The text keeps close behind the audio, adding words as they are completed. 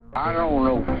I don't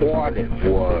know what it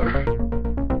was.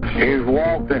 He's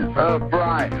walking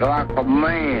upright like a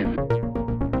man.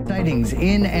 Sightings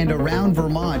in and around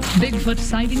Vermont. Bigfoot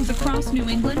sightings across New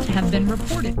England have been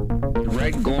reported.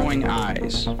 Red glowing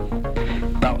eyes,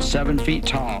 about 7 feet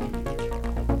tall.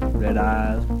 Red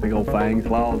eyes, big old fangs,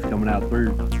 claws coming out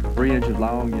through 3 inches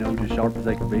long, just sharp as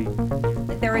they can be.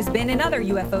 There has been another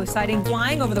UFO sighting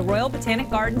flying over the Royal Botanic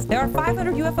Gardens. There are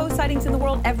 500 UFO sightings in the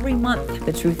world every month.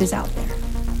 The truth is out there.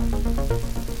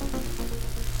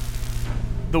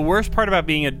 The worst part about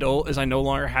being adult is I no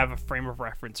longer have a frame of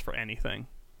reference for anything.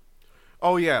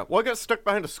 Oh, yeah. Well, I got stuck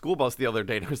behind a school bus the other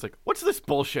day, and I was like, what's this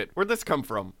bullshit? Where'd this come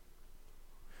from?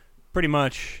 Pretty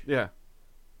much. Yeah.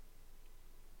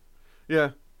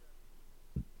 Yeah.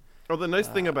 Oh, the nice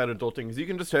thing about adulting is you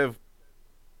can just have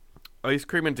ice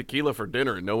cream and tequila for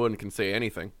dinner, and no one can say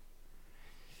anything.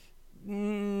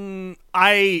 Brandon,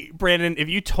 if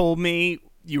you told me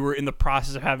you were in the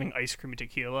process of having ice cream and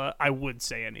tequila, I would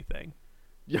say anything.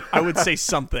 Yeah. I would say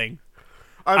something.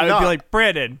 I would be like,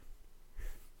 Brandon.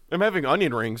 I'm having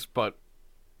onion rings, but...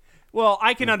 Well,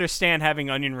 I can understand having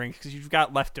onion rings because you've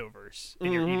got leftovers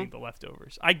and you're eating the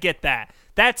leftovers. I get that.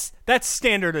 That's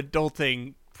standard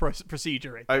adulting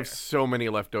procedure right there. I have so many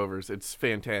leftovers. It's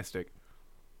fantastic.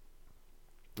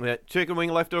 Yeah, chicken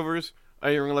wing leftovers,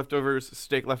 onion ring leftovers,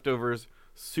 steak leftovers,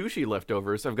 sushi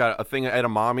leftovers. I've got a thing of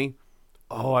edamame.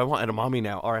 Oh, I want edamame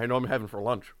now. All right, I know I'm having for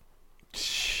lunch.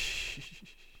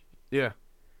 Yeah.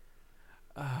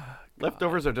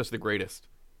 Leftovers are just the greatest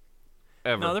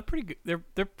ever. No, they're pretty good.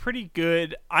 They're pretty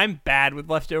good. I'm bad with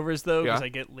leftovers though because Yeah. I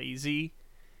get lazy,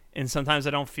 and sometimes I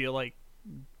don't feel like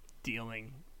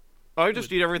dealing. Oh, I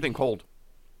just eat everything cold.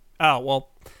 Oh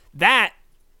well, that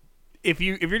if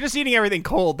you're just eating everything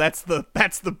cold, that's the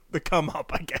come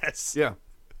up, I guess. Yeah.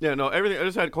 Yeah, no, everything. I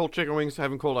just had cold chicken wings,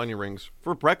 having cold onion rings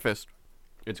for breakfast.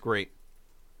 It's great.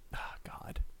 Oh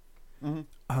God.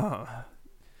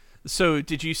 So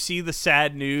did you see the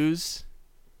sad news?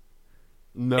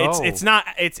 No. It's not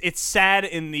it's sad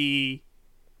in the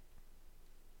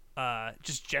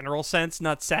just general sense,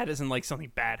 not sad as in like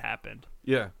something bad happened.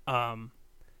 Yeah.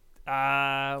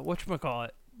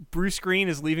 Whatchamacallit? Bruce Green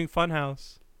is leaving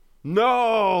Funhouse.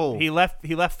 No. He left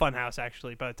Funhouse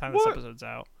actually by the time this What? episode's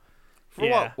out. For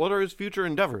Yeah. what? What are his future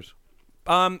endeavors?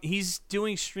 He's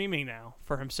doing streaming now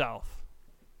for himself.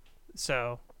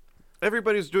 So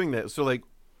Everybody's doing that. So like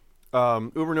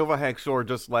Uber Nova Haxor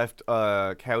just left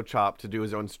Cow Chop to do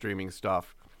his own streaming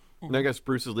stuff. And I guess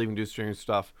Bruce is leaving to do streaming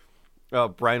stuff.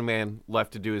 Brian Man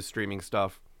left to do his streaming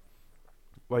stuff.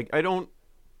 Like, I don't...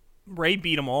 Ray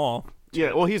beat them all.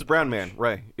 Yeah, well, he's Brown Man,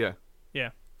 Ray, yeah. Yeah.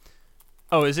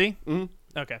 Oh, is he?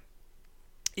 Mm-hmm. Okay.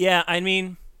 Yeah, I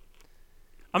mean,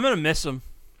 I'm going to miss him.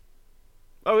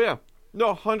 Oh, yeah.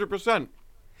 No, 100%.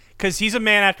 Because he's a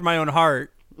man after my own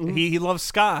heart. Mm-hmm. He loves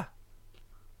ska.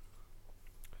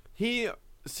 He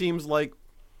seems like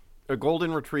a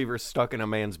golden retriever stuck in a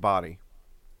man's body.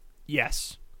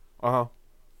 Yes. Uh-huh.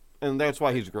 And that's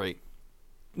why he's great.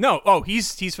 No,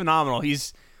 he's phenomenal.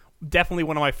 He's definitely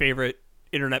one of my favorite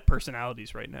internet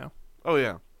personalities right now. Oh,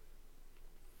 yeah.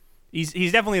 He's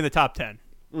definitely in the top 10.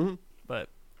 Mm-hmm. But,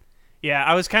 yeah,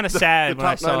 I was kind of sad when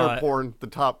I saw the top 9 it. are porn. The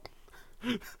top...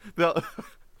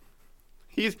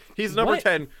 He's number What?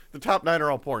 10. The top 9 are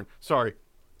all porn. Sorry.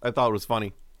 I thought it was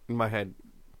funny in my head.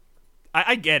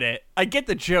 I get it. I get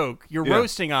the joke. You're Yeah.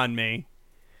 roasting on me.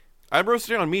 I'm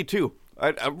roasting on me, too.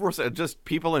 I'm roasting at just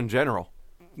people in general.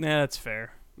 Nah, that's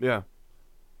fair. Yeah.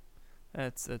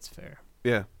 That's fair.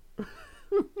 Yeah.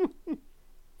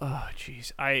 Oh,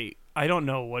 jeez. I don't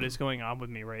know what is going on with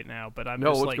me right now, but I'm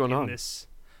No, just what's like going in on? this.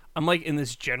 I'm like in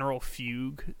this general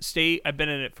fugue state. I've been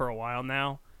in it for a while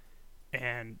now,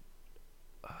 and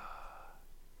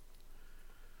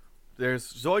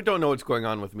So I don't know what's going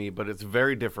on with me, but it's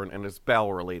very different and it's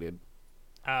bowel related.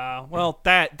 well,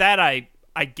 that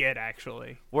I get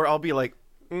actually. Where I'll be like,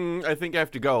 I think I have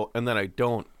to go, and then I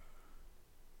don't.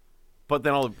 But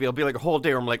then I'll be like a whole day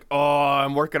where I'm like, oh,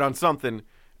 I'm working on something,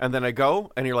 and then I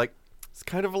go, and you're like, it's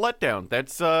kind of a letdown.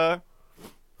 That's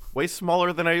way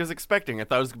smaller than I was expecting. I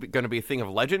thought it was going to be a thing of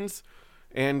legends,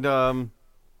 and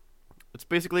it's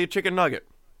basically a chicken nugget.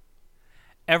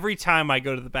 Every time I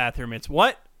go to the bathroom, it's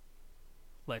what?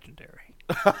 Legendary.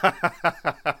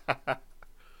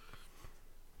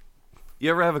 You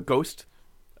ever have a ghost?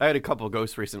 I had a couple of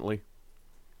ghosts recently.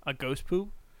 A ghost poop?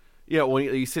 Yeah, when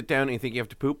you sit down and you think you have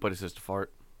to poop, but it's just a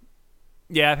fart.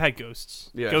 Yeah, I've had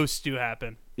ghosts. Yeah. Ghosts do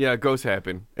happen. Yeah, ghosts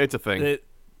happen. It's a thing.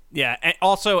 Yeah, and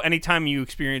also anytime you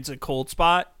experience a cold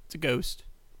spot, it's a ghost.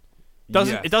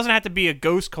 It doesn't have to be a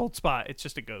ghost cold spot. It's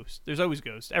just a ghost. There's always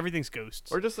ghosts. Everything's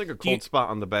ghosts. Or just like a cold spot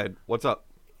on the bed. What's up?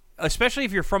 especially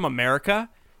if you're from America.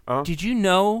 Uh-huh. Did you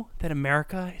know that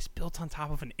America is built on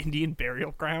top of an Indian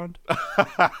burial ground?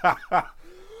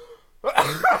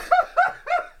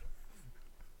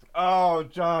 Oh,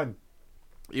 John,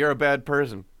 you're a bad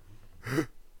person.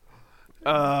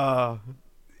 Yeah,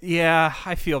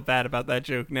 I feel bad about that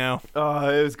joke now.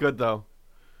 It was good though.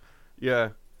 Yeah.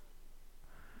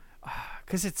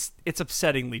 Because it's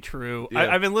upsettingly true.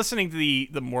 Yeah. I've been listening to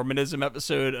the Mormonism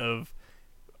episode of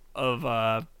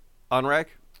Unrack?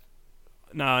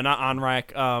 no, not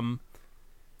Onrak,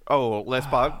 Last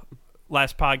pod?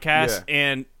 last podcast, Yeah.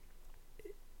 and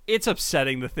it's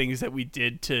upsetting the things that we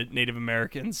did to Native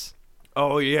Americans.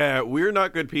 Oh, yeah. We're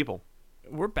not good people.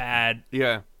 We're bad.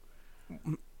 Yeah.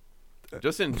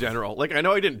 Just in general. Like, I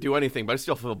know I didn't do anything, but I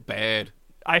still feel bad.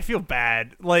 I feel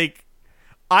bad. Like,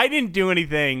 I didn't do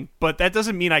anything, but that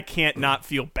doesn't mean I can't not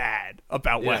feel bad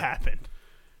about what Yeah. happened.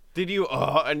 Did you?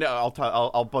 No,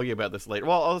 I'll bug you about this later.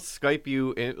 Well, I'll Skype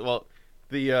you in. Well,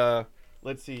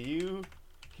 let's see. You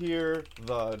hear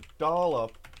the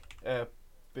Dollop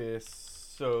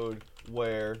episode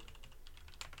where.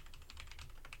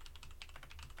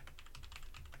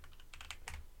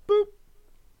 Boop.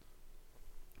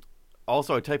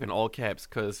 Also, I type in all caps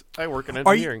because I work in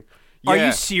engineering. Are Yeah.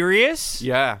 you serious?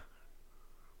 Yeah.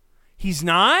 He's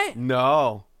not?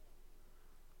 No.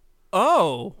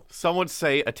 Oh. Some would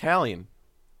say Italian.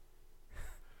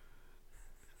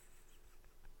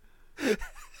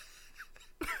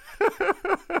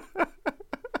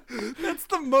 That's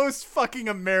the most fucking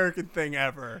American thing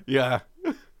ever. Yeah.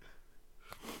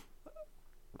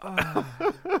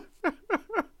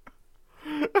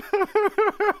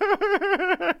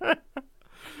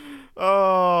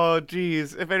 Oh,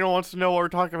 jeez. If anyone wants to know what we're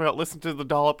talking about, listen to the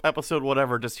Dollop episode,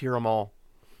 whatever. Just hear them all.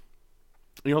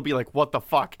 And you'll be like, what the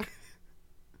fuck?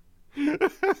 I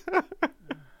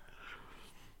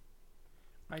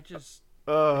just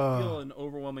feel Uh, an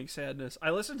overwhelming sadness. I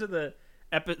listened to the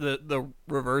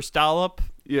reverse dollop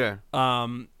yeah.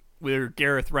 where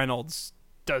Gareth Reynolds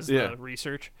does Yeah. the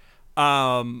research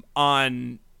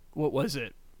on what was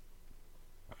it?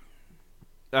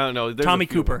 I don't know. There's Tommy a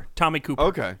few of Cooper. Tommy Cooper. them.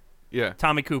 Okay. Yeah.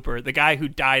 Tommy Cooper, the guy who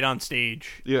died on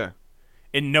stage, Yeah.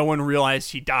 and no one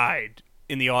realized he died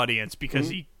in the audience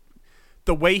because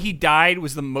the way he died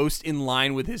was the most in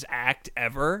line with his act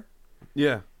ever.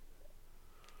 Yeah.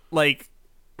 Like,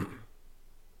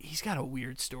 he's got a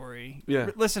weird story. Yeah.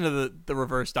 Listen to the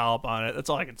reverse dollop on it. That's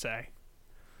all I can say.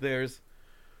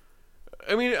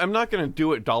 I mean, I'm not going to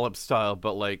do it Dollop style,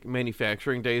 but like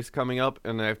manufacturing days coming up,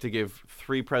 and I have to give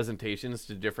 3 presentations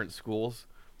to different schools.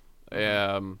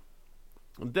 That'll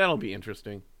be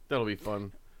interesting. That'll be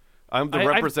fun. I'm the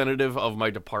representative of my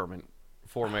department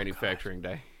for manufacturing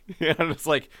day. And it's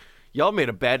like, y'all made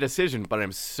a bad decision, but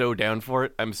I'm so down for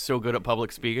it. I'm so good at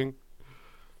public speaking.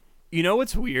 You know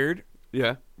what's weird?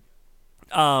 Yeah.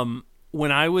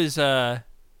 When I was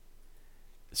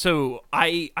so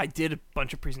I did a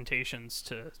bunch of presentations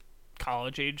to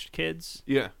college-aged kids,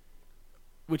 Yeah.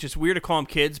 which is weird to call them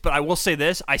kids, but I will say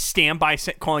this: I stand by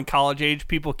calling college-age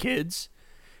people kids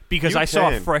because You I saw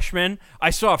a can. freshman. I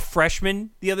saw a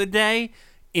freshman the other day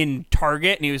in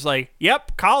Target, and he was like,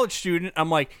 "Yep, college student." I'm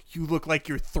like, "You look like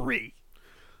you're 3."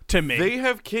 To me, They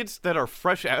have kids that are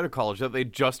fresh out of college that they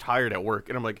just hired at work,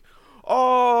 and I'm like,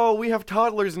 oh, we have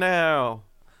toddlers now.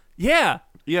 yeah,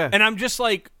 Yeah. and I'm just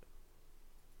like,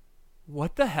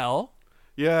 what the hell?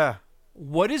 Yeah.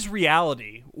 What is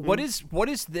reality? What is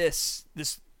this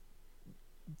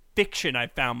fiction I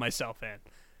found myself in?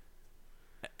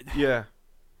 Yeah.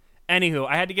 Anywho,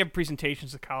 I had to give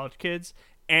presentations to college kids,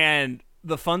 and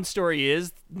the fun story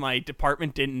is my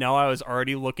department didn't know I was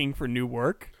already looking for new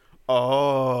work.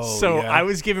 Oh. So yeah. I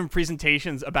was giving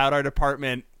presentations about our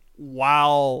department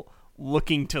while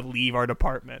looking to leave our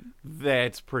department.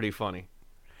 That's pretty funny.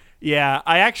 Yeah,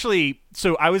 I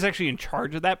was actually in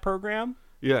charge of that program.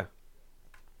 Yeah.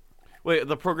 Wait,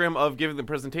 the program of giving the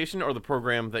presentation or the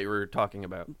program that you were talking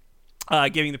about?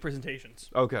 Giving the presentations.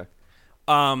 Okay.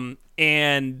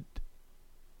 And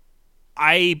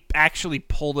I actually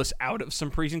pulled us out of some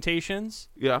presentations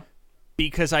Yeah.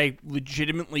 because I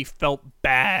legitimately felt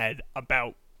bad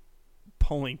about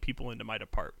pulling people into my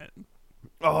department.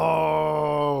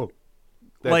 Oh.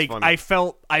 That's Like funny.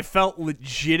 I felt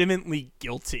legitimately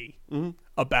guilty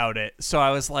about it. So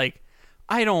I was like,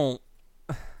 I don't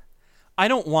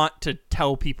want to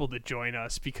tell people to join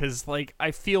us because like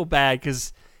I feel bad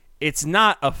because it's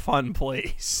not a fun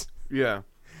place. Yeah.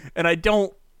 And I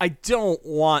don't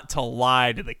want to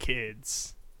lie to the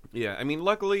kids. Yeah. I mean,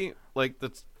 luckily, like, the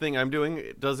thing I'm doing,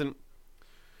 it doesn't...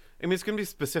 I mean, it's going to be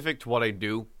specific to what I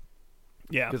do,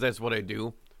 Yeah. because that's what I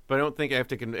do. but I don't think I have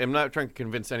to. I'm not trying to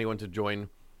convince anyone to join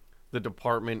the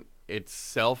department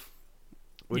itself,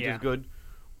 which is good.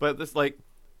 But this, like,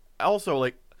 also,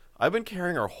 like, I've been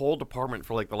carrying our whole department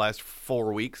for like the last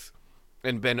 4 weeks,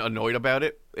 and been annoyed about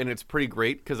it, and it's pretty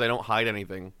great because I don't hide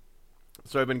anything.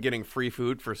 So I've been getting free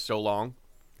food for so long.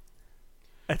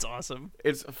 That's awesome.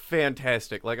 It's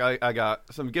fantastic. Like, I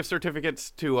got some gift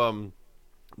certificates to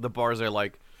the bars I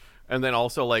like, and then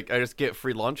also, like, I just get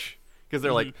free lunch because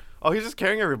they're like, oh, he's just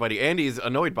carrying everybody, and he's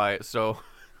annoyed by it, so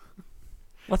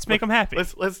let's make him happy.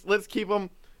 Let's keep him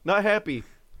not happy,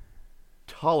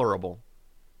 tolerable.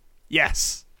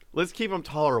 Yes. Let's keep him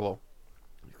tolerable.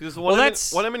 Because Well,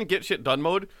 when I'm in get shit done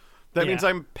mode, that means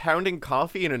I'm pounding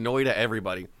coffee and annoyed at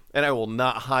everybody, and I will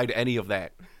not hide any of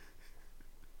that.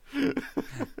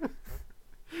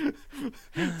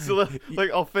 So,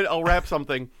 like, I'll wrap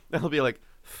something, and I'll be like,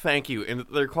 thank you. And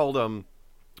they're called,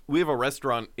 we have a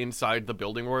restaurant inside the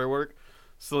building where I work,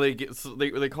 so they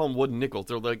call them wooden nickels.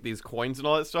 They're like these coins and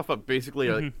all that stuff, but basically,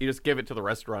 like, you just give it to the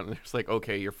restaurant, and it's like,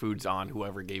 okay, your food's on,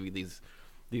 whoever gave you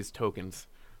these tokens.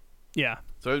 Yeah.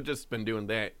 So I've just been doing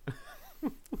that.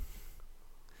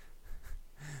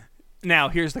 Now,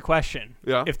 here's the question.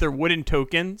 Yeah. If they're wooden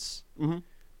tokens,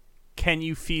 can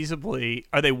you feasibly...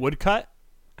 Are they woodcut?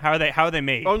 How are they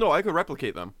made? Oh, no, I could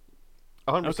replicate them.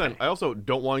 100%. Okay. I also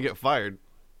don't want to get fired.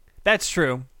 That's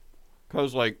true.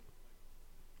 Because, like,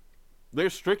 they're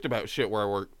strict about shit where I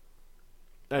work.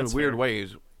 In weird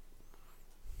ways.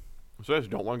 So I just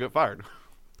don't want to get fired.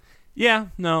 Yeah,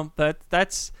 no,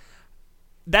 that's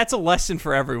a lesson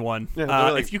for everyone.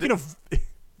 Yeah, like, if you can...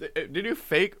 Did you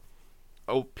fake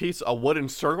a wooden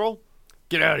circle?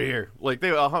 Get out of here. Like,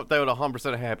 that would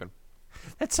 100% happen.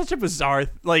 That's such a bizarre...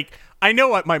 Like, I know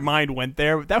what my mind went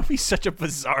there, but that would be such a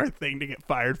bizarre thing to get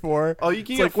fired for. Oh, you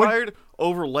can get fired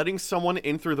over letting someone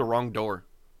in through the wrong door.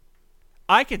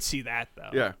 I could see that, though.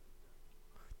 Yeah.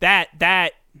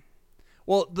 That...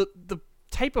 Well, the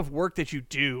type of work that you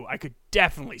do, I could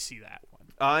definitely see that one.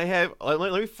 I have...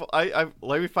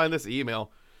 Let me find this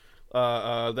email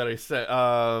that I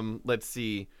sent. Let's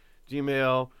see.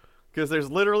 Gmail. Because there's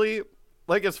literally...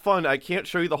 Like, it's fun. I can't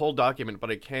show you the whole document, but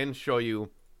I can show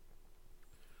you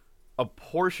a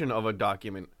portion of a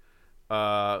document.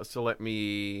 So let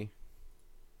me...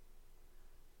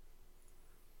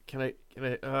 Can I...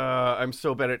 I'm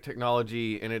so bad at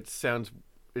technology, and it's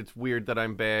weird that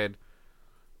I'm bad.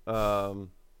 To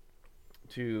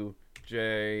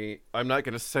Jay... I'm not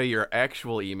going to say your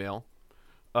actual email.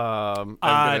 I'm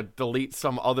going to delete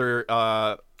some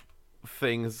other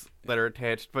things that are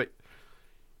attached, but...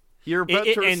 You're about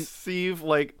to receive,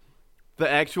 like, the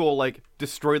actual, like,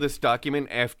 destroy this document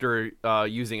after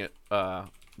using it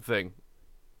thing.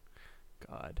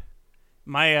 God.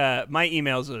 My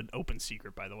email's an open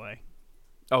secret, by the way.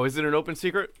 Oh, is it an open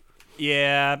secret?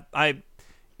 Yeah,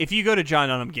 if you go to John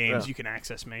Dunham Games, you can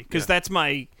access me. Because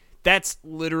that's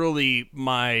literally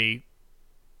my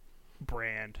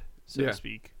brand, so to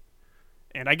speak.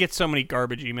 And I get so many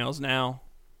garbage emails now.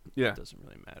 Yeah. It doesn't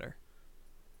really matter.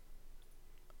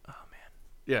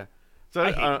 Yeah. So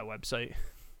I hate my website.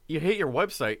 You hate your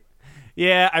website?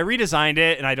 Yeah, I redesigned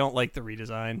it, and I don't like the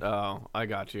redesign. Oh, I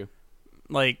got you.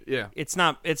 Like, it's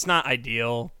not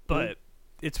ideal, but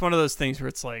it's one of those things where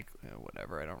it's like,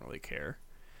 whatever, I don't really care.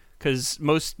 Because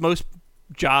most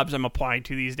jobs I'm applying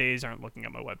to these days aren't looking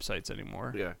at my websites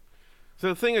anymore. Yeah. So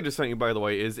the thing I just sent you, by the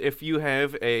way, is if you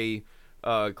have a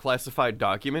classified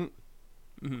document,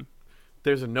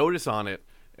 there's a notice on it,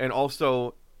 and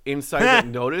also... Inside that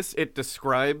notice, it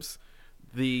describes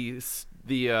the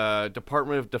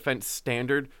Department of Defense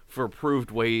standard for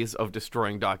approved ways of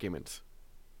destroying documents.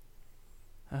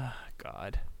 Oh,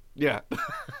 God. Yeah.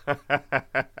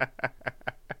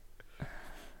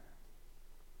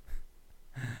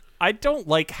 I don't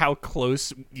like how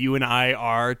close you and I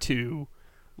are to,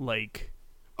 like...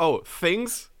 Oh,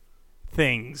 things?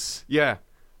 Things. Yeah.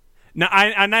 Now,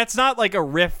 and that's not like a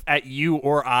riff at you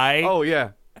or I. Oh,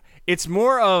 yeah. It's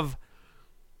more of,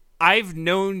 I've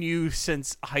known you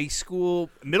since high school,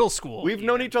 middle school. We've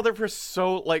known each other for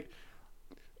so, like,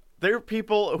 there are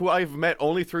people who I've met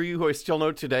only through you who I still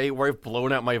know today where I've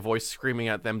blown out my voice screaming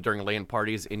at them during LAN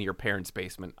parties in your parents'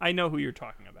 basement. I know who you're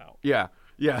talking about. Yeah.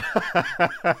 Yeah.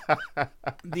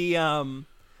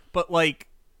 But, like,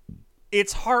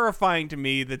 it's horrifying to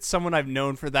me that someone I've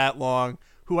known for that long,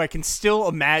 who I can still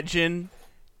imagine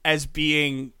as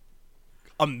being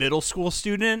a middle school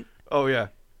student... Oh, yeah.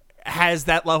 Has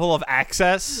that level of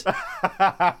access.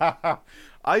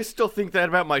 I still think that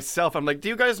about myself. I'm like, do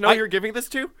you guys know you're giving this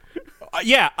to?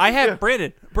 Yeah, I had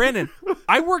Brandon,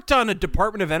 I worked on a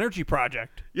Department of Energy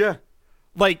project. Yeah.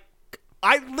 Like,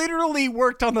 I literally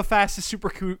worked on the fastest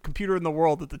supercomputer in the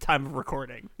world at the time of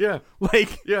recording. Yeah.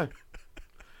 Like, Yeah.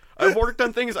 I've worked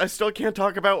on things I still can't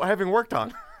talk about having worked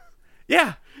on.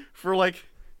 yeah. For, like,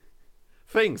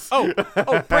 things. Oh,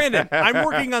 Brandon, I'm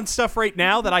working on stuff right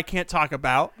now that I can't talk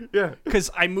about. Yeah. Because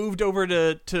I moved over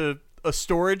to a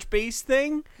storage-based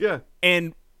thing. Yeah.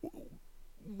 And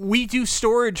we do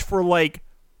storage for, like,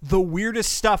 the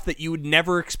weirdest stuff that you would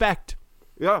never expect.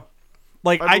 Yeah.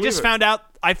 Like, I believe it. found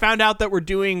out that we're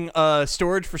doing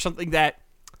storage for something that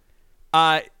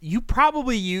you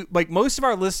probably use, like, most of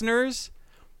our listeners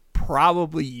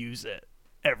probably use it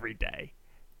every day.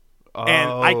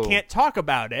 And I can't talk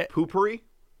about it. Poopery?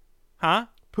 Huh?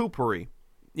 Poopery.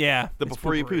 Yeah. The it's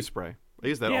before you poopery. poo spray. I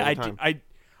use that Yeah, all the time.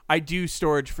 I do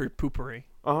storage for poopery.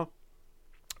 Uh-huh.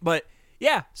 But,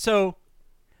 yeah, so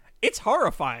it's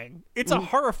horrifying. It's a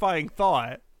horrifying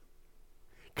thought.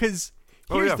 Because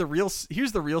here's the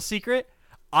real secret.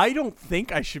 I don't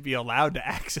think I should be allowed to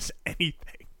access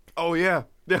anything. Oh, yeah.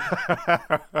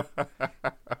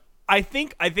 I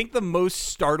think the most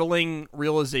startling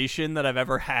realization that I've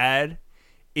ever had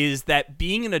is that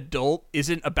being an adult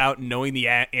isn't about knowing the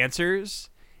answers.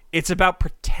 It's about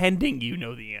pretending you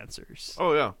know the answers.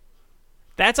 Oh, yeah.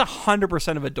 That's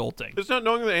 100% of adulting. It's not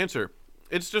knowing the answer.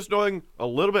 It's just knowing a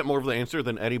little bit more of the answer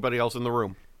than anybody else in the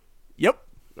room. Yep.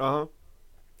 Uh-huh.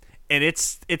 And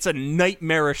it's a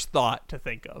nightmarish thought to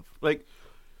think of. Like,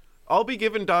 I'll be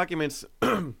given documents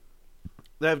that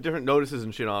have different notices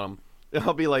and shit on them. And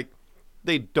I'll be like,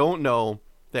 they don't know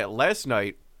that last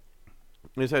night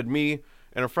they had me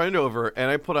and a friend over,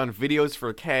 and I put on videos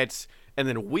for cats, and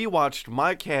then we watched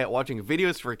my cat watching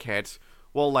videos for cats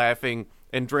while laughing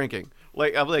and drinking.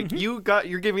 Like, I'm like, you're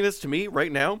giving this to me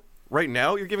right now? Right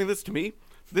now, you're giving this to me?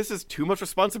 This is too much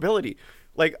responsibility.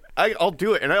 Like, I'll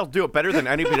do it, and I'll do it better than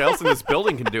anybody else in this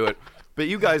building can do it. But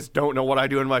you guys don't know what I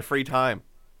do in my free time.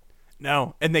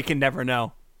 No, and they can never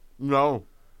know. No.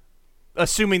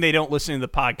 Assuming they don't listen to the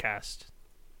podcast.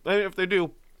 And if they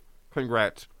do,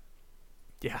 congrats.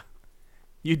 Yeah.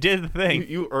 You did the thing.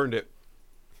 You earned it.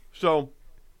 So,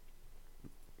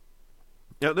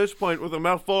 at this point, with a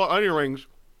mouthful of onion rings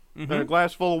and a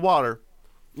glass full of water,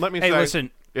 let me say... Hey,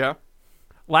 listen. Yeah?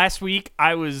 Last week,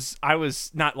 I was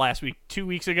not last week, 2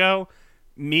 weeks ago,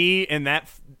 me and that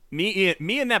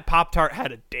Pop-Tart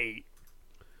had a date.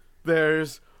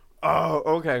 There's...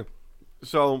 Oh, okay.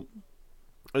 So,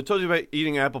 I told you about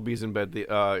eating Applebee's in bed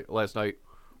last night,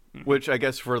 which I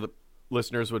guess for the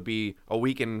listeners would be a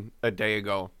week and a day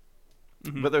ago.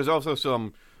 But there's also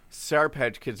some Sour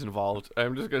Patch Kids involved.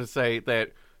 I'm just going to say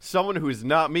that someone who's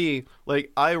not me,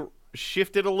 like, I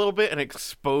shifted a little bit and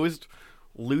exposed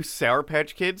loose Sour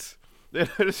Patch Kids. And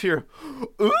I just hear,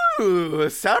 ooh,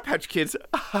 Sour Patch Kids.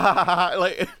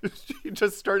 Like, she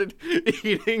just started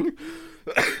eating.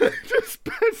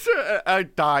 I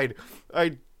died.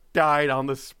 I died on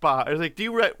the spot. I was like, do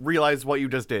you realize what you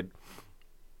just did?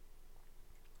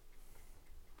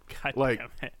 God Like, damn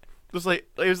it. Just like,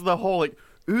 it was the whole, like,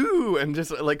 ooh, and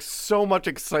just, like, so much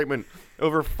excitement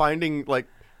over finding, like,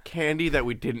 candy that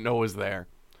we didn't know was there.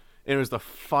 And it was the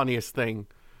funniest thing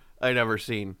I'd ever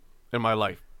seen in my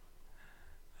life.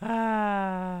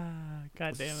 God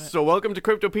damn it. So welcome to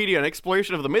Cryptopedia, an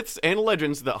exploration of the myths and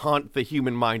legends that haunt the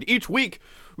human mind. Each week,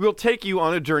 we'll take you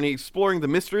on a journey exploring the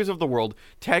mysteries of the world,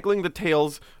 tackling the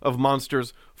tales of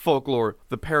monsters, folklore,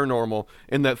 the paranormal,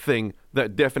 and that thing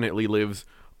that definitely lives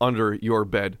under your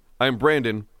bed. I'm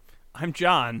Brandon. I'm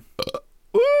John.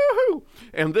 Woohoo!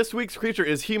 And this week's creature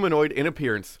is humanoid in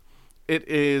appearance. It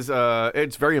is,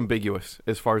 it's very ambiguous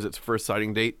as far as its first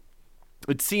sighting date.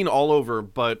 It's seen all over,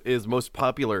 but is most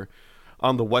popular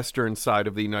on the western side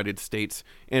of the United States,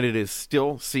 and it is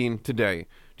still seen today.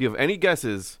 Do you have any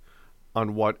guesses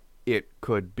on what it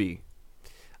could be?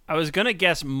 I was gonna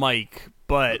guess Mike,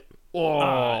 but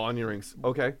onion rings.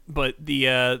 Okay. but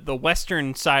the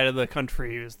western side of the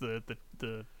country is the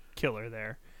killer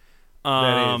there.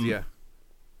 That is, yeah.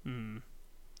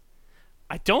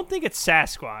 I don't think it's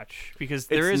Sasquatch because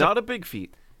there It's is not a big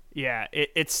feat. Yeah,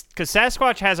 it's because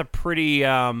Sasquatch has a pretty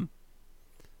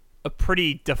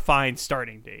defined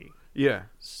starting date. Yeah.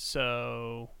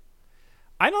 So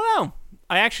I don't know.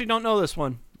 I actually don't know this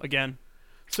one again.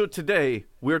 So today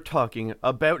we're talking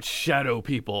about shadow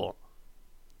people.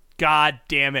 God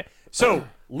damn it! So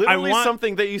Literally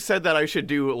something that you said that I should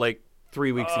do like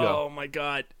 3 weeks ago. Oh my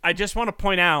god! I just want to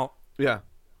point out. Yeah.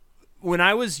 When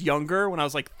I was younger, when I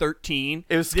was like 13,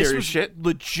 it was scary this as was shit.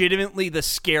 Legitimately the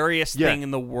scariest thing in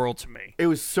the world to me. It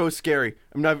was so scary.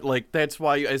 I'm not like, that's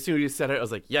why as soon as you said it, I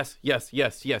was like, yes, yes,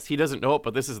 yes, yes. He doesn't know it,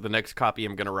 but this is the next copy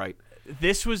I'm gonna write.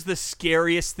 This was the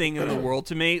scariest thing in the world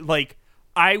to me. Like,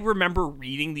 I remember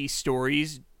reading these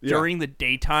stories during the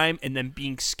daytime and then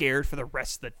being scared for the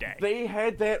rest of the day. They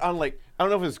had that on, like, I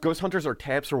don't know if it was Ghost Hunters or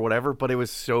Taps or whatever, but it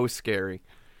was so scary.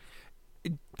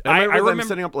 I remember them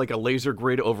setting up, like, a laser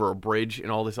grid over a bridge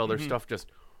and all this other stuff. Just,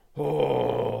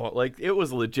 like, it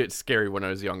was legit scary when I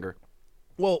was younger.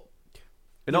 Well,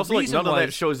 and also, like, none of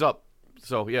that shows up.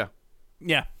 So, yeah.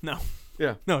 Yeah, no.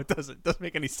 Yeah. No, it doesn't. It doesn't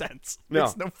make any sense. No. It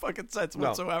makes no fucking sense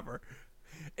whatsoever.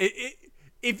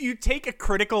 If you take a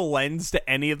critical lens to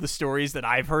any of the stories that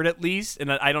I've heard, at least,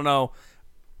 and I don't know,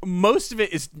 most of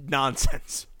it is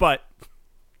nonsense, but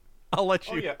I'll let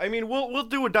you. Oh, yeah. I mean, we'll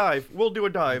do a dive. We'll do a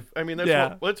dive. I mean,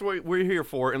 that's what we're here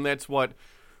for, and that's what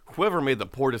whoever made the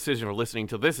poor decision of listening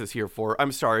to this is here for.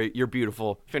 I'm sorry. You're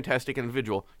beautiful, fantastic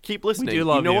individual. Keep listening. We do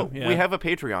love you. Know you. What? Yeah. We have a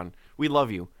Patreon. We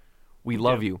love you. We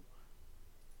love you.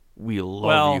 We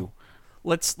love you.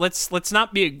 Let's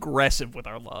not be aggressive with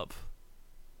our love.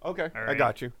 Okay, right. I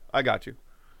got you.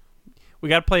 We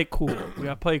gotta play it cool. We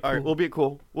gotta play it cool. All right, we'll be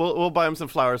cool. We'll buy them some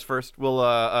flowers first. We'll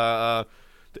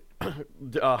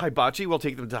hibachi. We'll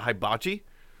take them to hibachi,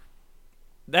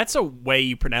 That's a way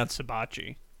you pronounce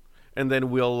hibachi. and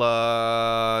then we'll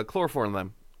chloroform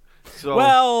them. So,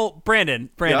 Well, Brandon,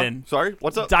 yeah, sorry,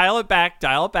 what's up? dial it back.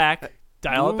 Dial it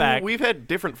back. We've had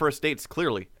different first dates,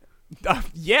 clearly.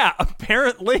 Yeah,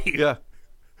 apparently. Yeah.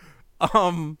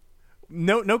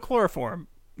 No chloroform.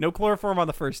 No chloroform on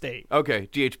the first date. Okay,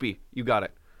 GHB, you got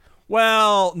it.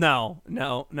 Well, no.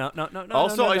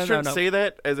 Also, I shouldn't no. say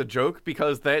that as a joke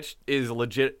because that is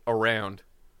legit around.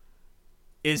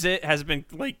 Is it? Has it been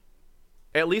like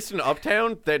At least in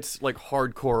Uptown, that's like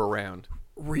hardcore around.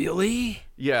 really?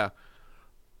 Yeah.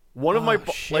 One of my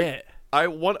shit. I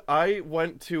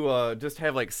went to just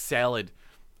have like salad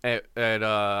at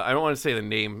I don't want to say the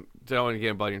name, don't want to get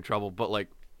anybody in trouble, but like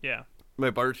Yeah. my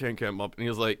bartender came up and he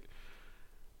was like,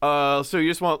 so you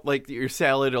just want like your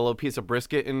salad, a little piece of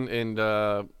brisket, and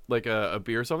like a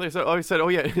beer or something? I said, oh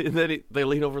yeah. And then they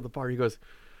leaned over the bar. He goes,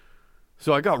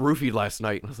 so I got roofied last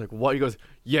night. And I was like, what? He goes,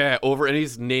 yeah, over, and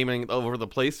he's naming over the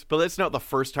place. But that's not the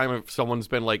first time someone's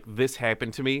been like, this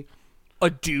happened to me. A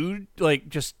dude like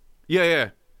just Yeah.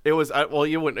 It was, well,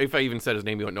 you wouldn't, if I even said his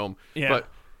name, you wouldn't know him. Yeah. But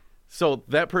so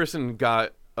that person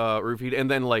got roofied, and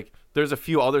then like there's a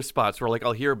few other spots where like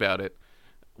I'll hear about it,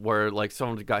 where like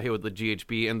someone got hit with the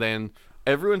GHB, and then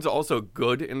everyone's also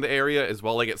good in the area as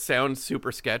well. Like it sounds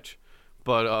super sketch,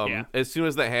 but as soon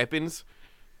as that happens,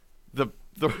 the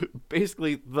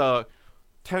basically the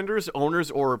tenders, owners,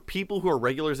 or people who are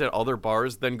regulars at other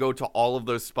bars then go to all of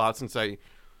those spots and say,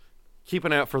 keep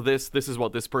an eye out for this. This is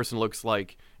what this person looks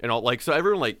like, and all like so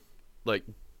everyone like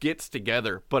gets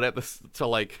together, but at the to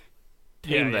like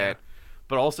tame that,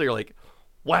 but also you're like,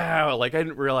 wow, like I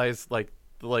didn't realize like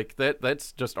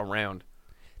that's just around.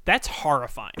 that's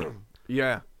horrifying.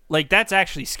 Yeah, Like that's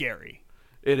actually scary.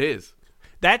 it is.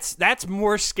 That's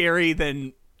more scary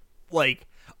than like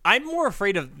I'm more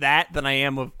afraid of that than I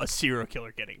am of a serial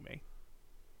killer getting me.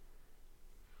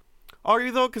 Are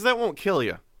you though? Because that won't kill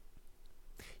you.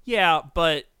 Yeah,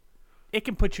 but it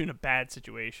can put you in a bad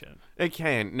situation. It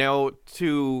can. Now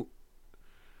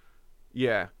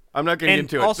yeah, I'm not getting And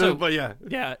into also- it, but yeah,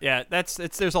 Yeah,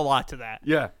 there's a lot to that.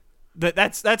 yeah.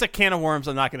 That's a can of worms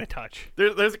I'm not going to touch.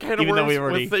 There's a can of Even though worms we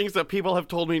already- with things that people have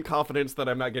told me in confidence that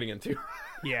I'm not getting into.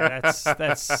 Yeah,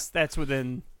 that's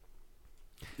within.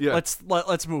 Yeah,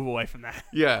 Let's move away from that.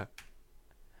 yeah.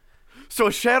 So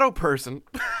a shadow person,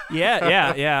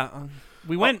 Yeah.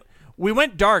 We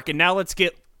went dark, and now let's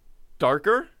get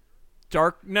darker.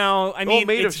 dark. No, I mean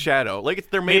made of it's shadow. Like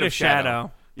they're made of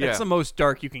shadow. Yeah. That's the most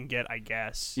dark you can get, I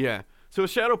guess. Yeah. So a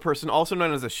shadow person, also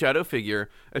known as a shadow figure,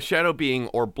 a shadow being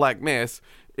or black mass,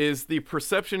 is the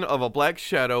perception of a black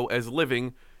shadow as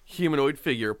living humanoid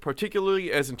figure,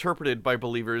 particularly as interpreted by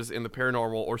believers in the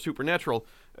paranormal or supernatural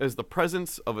as the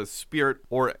presence of a spirit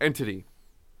or entity.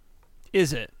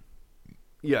 Is it?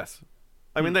 Yes.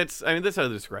 I mean that's how they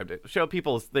described it.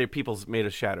 They're people's made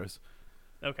of shadows.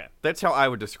 Okay. That's how I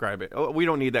would describe it. We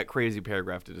don't need that crazy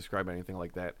paragraph to describe anything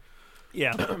like that.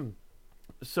 Yeah.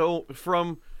 So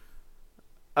from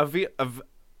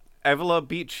Avila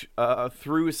Beach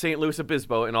through St. Louis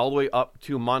Obispo and all the way up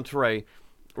to Monterey,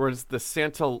 where it's the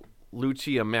Santa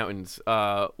Lucia Mountains.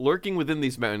 Lurking within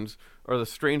these mountains are the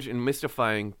strange and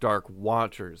mystifying Dark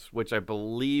Watchers, which I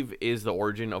believe is the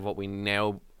origin of what we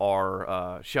now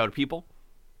are Shadow People.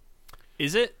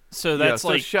 Is it? So that's so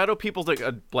like Shadow People's like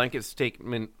a blanket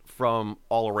statement from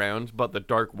all around, but the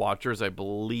Dark Watchers, I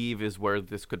believe, is where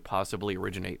this could possibly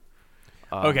originate.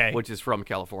 Okay. Which is from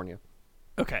California.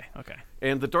 Okay.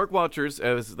 And the Dark Watchers,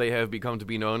 as they have become to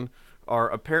be known, are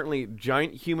apparently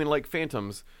giant human-like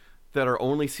phantoms that are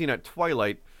only seen at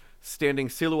twilight standing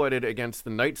silhouetted against the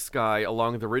night sky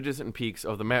along the ridges and peaks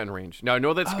of the mountain range. Now, I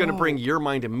know that's going to bring your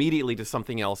mind immediately to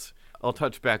something else. I'll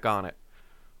touch back on it.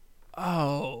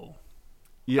 Oh.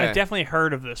 Yeah. I definitely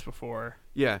heard of this before.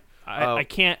 Yeah. I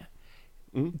can't...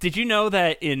 Did you know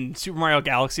that in Super Mario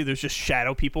Galaxy there's just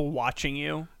shadow people watching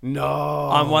you? No.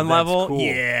 On one that's level? cool.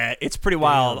 Yeah, it's pretty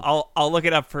wild. I'll look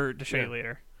it up to show you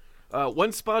later.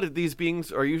 When spotted, these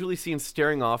beings are usually seen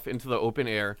staring off into the open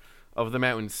air of the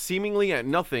mountains, seemingly at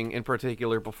nothing in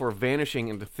particular before vanishing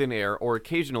into thin air or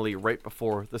occasionally right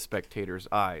before the spectator's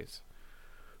eyes.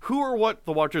 Who or what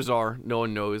the Watchers are, no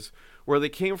one knows. Where they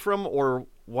came from or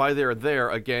why they're there,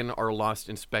 again, are lost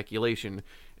in speculation.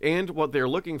 And what they're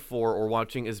looking for or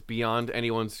watching is beyond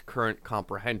anyone's current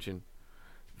comprehension.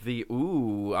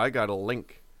 I got a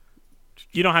link.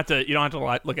 You don't have to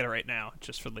look at it right now,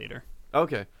 just for later.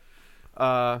 Okay.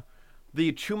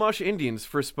 The Chumash Indians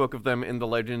first spoke of them in the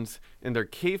legends, and their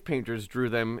cave painters drew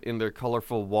them in their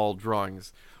colorful wall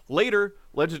drawings. Later,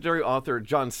 legendary author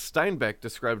John Steinbeck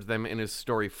described them in his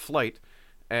story Flight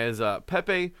as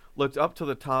Pepe looked up to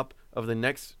the top of the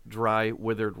next dry,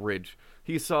 withered ridge.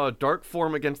 He saw a dark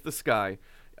form against the sky,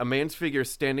 a man's figure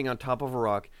standing on top of a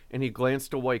rock, and he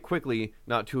glanced away quickly,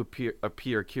 not to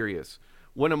appear curious.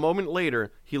 When a moment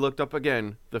later he looked up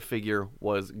again, the figure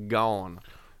was gone.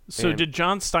 So did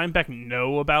John Steinbeck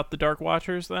know about the Dark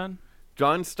Watchers then?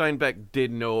 John Steinbeck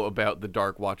did know about the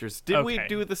Dark Watchers. Did we Okay.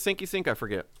 do the Sinky Sink? I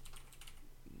forget.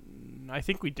 I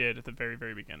think we did at the very,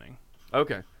 very beginning.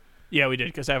 Okay. Yeah, we did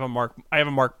because I have a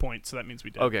mark point, so that means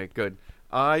we did. Okay, good.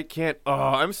 I can't. Oh,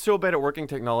 I'm so bad at working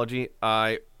technology.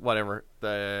 Whatever.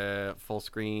 The full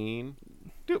screen.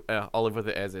 I'll live with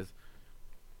it as is.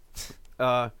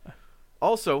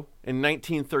 Also, in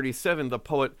 1937, the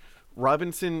poet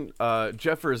Robinson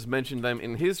Jeffers mentioned them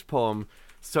in his poem,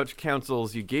 Such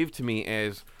Counsels You Gave to Me,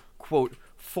 as, quote,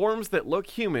 forms that look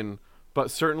human,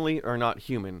 but certainly are not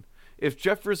human. If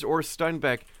Jeffers or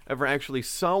Steinbeck ever actually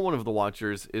saw one of the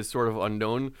Watchers is sort of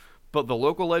unknown, but the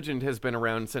local legend has been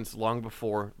around since long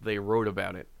before they wrote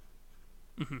about it.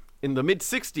 Mm-hmm. In the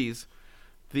mid-'60s,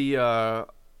 the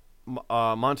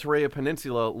Monterey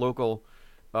Peninsula local,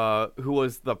 who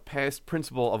was the past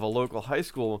principal of a local high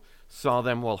school, saw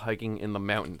them while hiking in the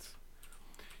mountains.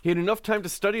 He had enough time to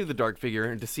study the dark figure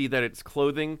and to see that its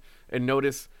clothing and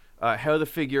notice how the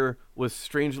figure was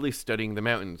strangely studying the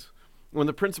mountains. When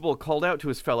the principal called out to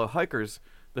his fellow hikers,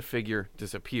 the figure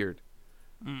disappeared.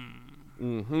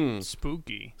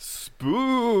 Spooky.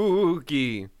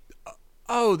 Spooky.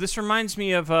 Oh, this reminds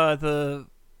me of the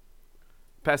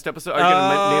past episode. Are you going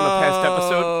to name a past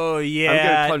episode? Oh, yeah.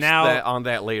 I'm going to touch on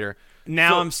that later.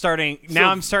 Now I'm starting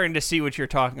to see what you're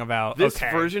talking about. This okay.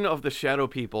 version of the Shadow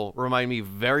People remind me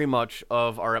very much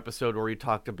of our episode where we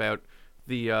talked about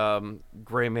the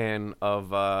Gray Man of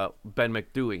Ben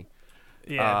McDewey.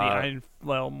 Yeah, the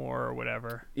Einflelmore or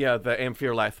whatever. Yeah, the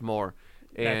Amphere Lathmore.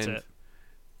 That's it.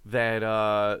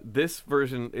 That this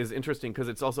version is interesting because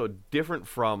it's also different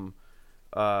from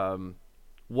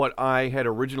what I had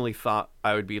originally thought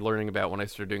I would be learning about when I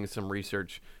started doing some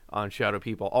research on Shadow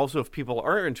People. Also, if people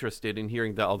are interested in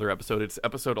hearing the other episode, it's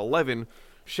episode 11,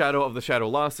 Shadow of the Shadow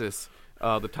Lossus.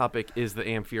 The topic is the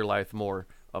Amphere Lathmore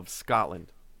of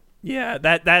Scotland. Yeah,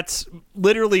 that's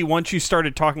literally once you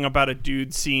started talking about a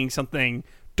dude seeing something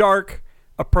dark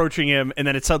approaching him and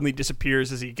then it suddenly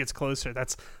disappears as he gets closer.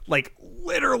 That's like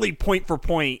literally point for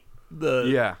point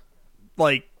the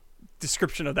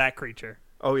description of that creature.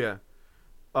 Oh yeah.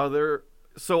 Other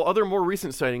more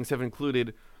recent sightings have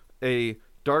included a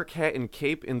dark hat and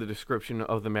cape in the description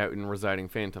of the mountain residing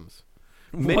phantoms.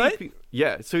 What?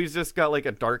 Yeah, so he's just got like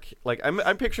a dark, like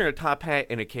I'm picturing a top hat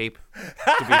and a cape,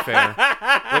 to be fair.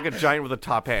 Like a giant with a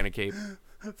top hat and a cape.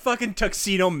 Fucking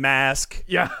tuxedo mask.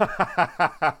 Yeah.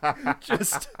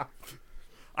 Just,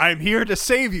 I'm here to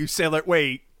save you, sailor.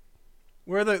 Wait,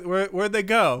 where'd they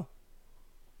go?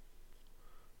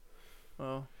 Oh,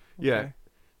 okay. Yeah.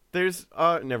 There's,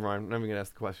 never mind, I'm not even going to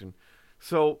ask the question.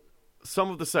 So,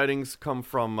 some of the sightings come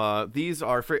from, these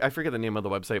are, I forget the name of the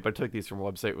website, but I took these from a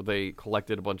website where they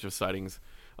collected a bunch of sightings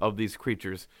of these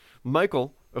creatures.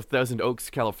 Michael of Thousand Oaks,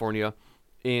 California,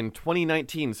 in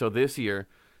 2019, so this year,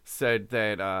 said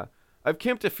that, I've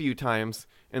camped a few times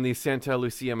in the Santa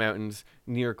Lucia Mountains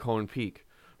near Cone Peak,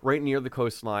 right near the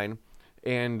coastline,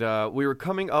 and we were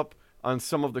coming up on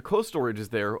some of the coastal ridges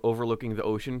there overlooking the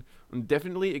ocean and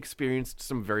definitely experienced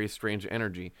some very strange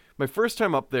energy. My first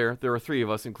time up there were 3 of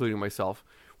us, including myself.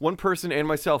 One person and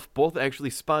myself both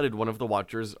actually spotted one of the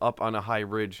Watchers up on a high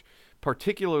ridge,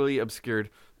 particularly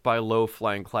obscured by low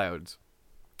flying clouds.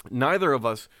 Neither of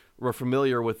us were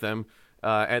familiar with them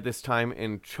at this time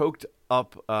and chalked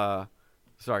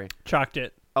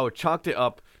chalked it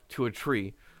up to a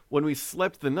tree. When we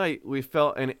slept the night, we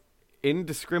felt an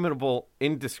indescribable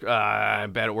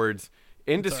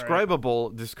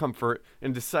discomfort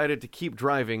and decided to keep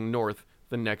driving north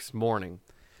the next morning.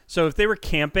 So if they were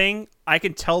camping, I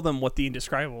can tell them what the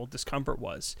indescribable discomfort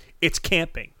was. It's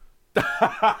camping.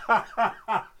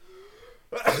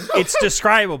 It's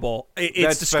describable. It's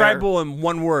That's describable fair. in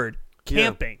one word.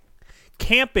 Camping. Yeah.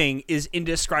 Camping is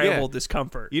indescribable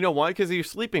discomfort. You know why? Because your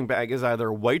sleeping bag is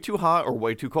either way too hot or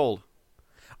way too cold.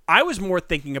 I was more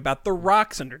thinking about the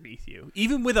rocks underneath you.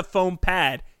 Even with a foam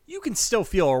pad, you can still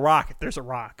feel a rock if there's a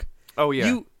rock. Oh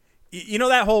yeah. You know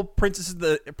that whole Princess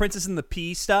and the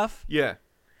Pea stuff? Yeah.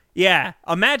 Yeah.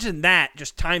 Imagine that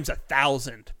just times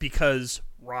 1,000 because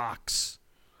rocks.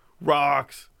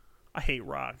 Rocks. I hate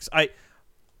rocks. I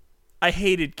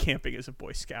hated camping as a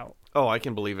Boy Scout. Oh, I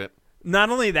can believe it. Not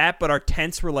only that, but our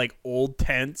tents were like old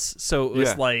tents, so it was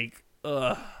Yeah. like,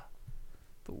 the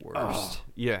worst. Oh,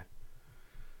 yeah.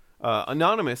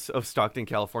 Anonymous of Stockton,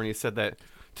 California said that,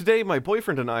 today my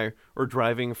boyfriend and I were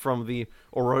driving from the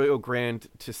Arroyo Grande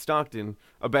to Stockton,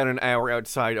 about an hour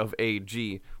outside of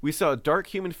AG. We saw a dark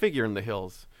human figure in the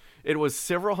hills. It was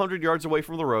several hundred yards away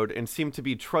from the road and seemed to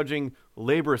be trudging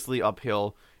laboriously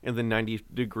uphill in the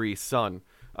 90-degree sun.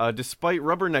 Despite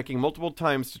rubbernecking multiple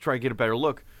times to try to get a better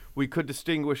look, we could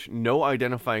distinguish no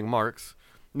identifying marks,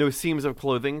 no seams of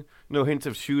clothing, no hints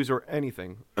of shoes or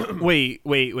anything. Wait,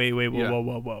 whoa, Yeah.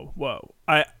 whoa.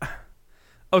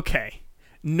 Okay.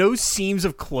 No seams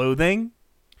of clothing?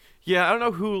 Yeah, I don't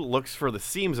know who looks for the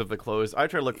seams of the clothes. I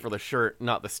try to look for the shirt,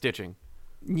 not the stitching.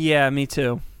 Yeah, me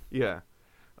too. Yeah.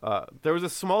 There was a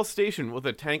small station with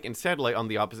a tank and satellite on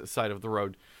the opposite side of the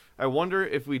road. I wonder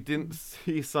if we didn't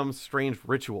see some strange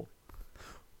ritual.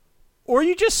 Or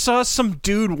you just saw some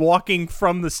dude walking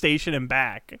from the station and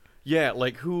back. Yeah,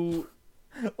 like who...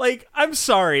 Like, I'm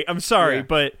sorry, Yeah.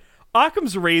 but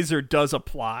Occam's razor does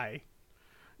apply.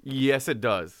 Yes, it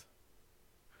does.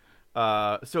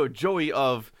 So Joey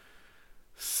of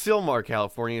Sylmar,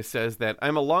 California says that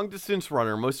I'm a long-distance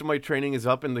runner. Most of my training is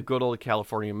up in the good old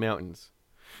California mountains.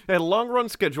 I had a long run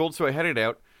scheduled, so I headed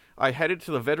out. I headed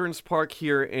to the Veterans Park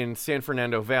here in San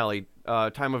Fernando Valley.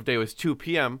 Time of day was 2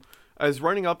 p.m. I was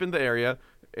running up in the area,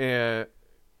 where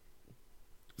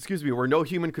no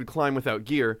human could climb without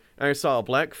gear, and I saw a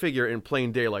black figure in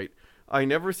plain daylight. I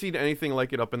never seen anything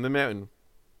like it up in the mountain.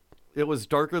 It was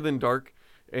darker than dark,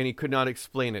 and he could not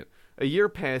explain it. A year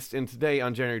passed, and today,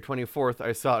 on January 24th,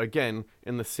 I saw it again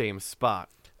in the same spot.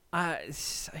 I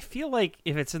feel like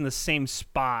if it's in the same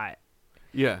spot,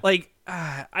 Yeah. like,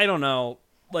 I don't know,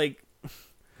 like...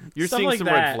 You're stuff seeing like some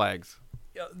that. red flags.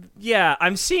 Yeah,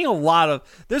 I'm seeing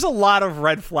there's a lot of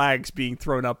red flags being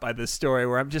thrown up by this story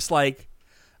where I'm just like,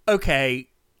 okay,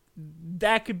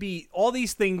 that could be, all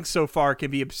these things so far can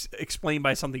be explained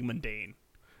by something mundane.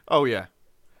 Oh, yeah.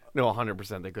 No,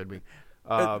 100% they could be.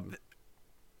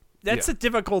 That's the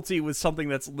difficulty with something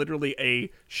that's literally a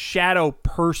shadow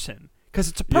person, because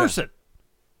it's a person,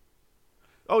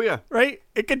 Oh, yeah. right?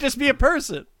 It could just be a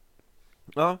person.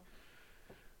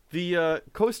 The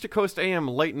Coast to Coast AM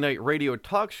late night radio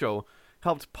talk show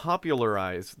helped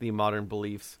popularize the modern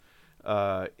beliefs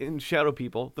in shadow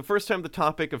people. The first time the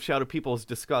topic of shadow people is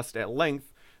discussed at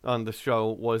length on the show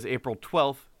was April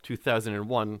 12th,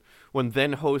 2001, when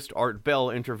then host Art Bell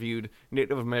interviewed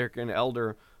Native American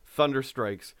elder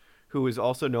Thunderstrikes, who is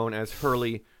also known as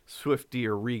Hurley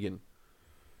Swift-Deer Regan.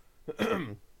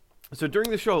 So during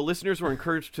the show, listeners were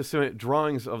encouraged to submit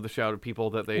drawings of the shadow people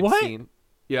that they'd What? seen.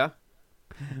 Yeah.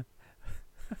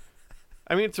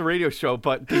 I mean, it's a radio show,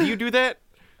 but did you do that?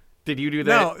 Did you do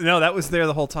that? No, that was there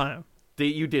the whole time.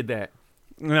 You did that.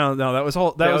 No, that was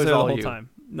there was the all whole you. time.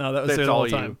 No, that was That's there the all whole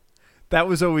you. time. That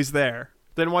was always there.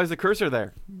 Then why is the cursor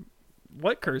there?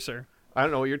 What cursor? I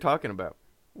don't know what you're talking about.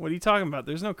 What are you talking about?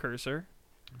 There's no cursor.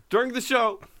 During the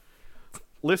show,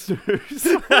 listeners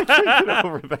were taking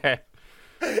over that.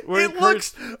 We're It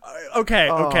looks okay.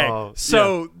 Oh,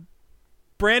 So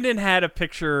Brandon had a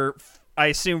picture, I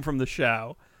assume from the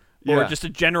show, or Yeah. just a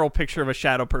general picture of a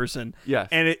shadow person. Yes.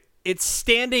 And it's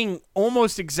standing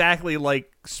almost exactly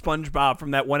like SpongeBob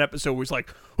from that one episode where he's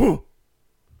like, "Ooh,"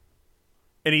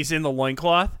 and he's in the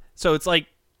loincloth. So it's like,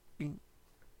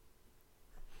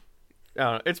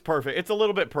 it's perfect. It's a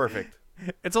little bit perfect.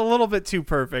 it's a little bit too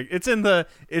perfect. It's in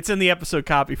the episode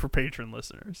copy for patron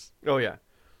listeners. Oh, yeah.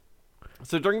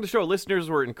 So during the show, listeners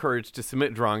were encouraged to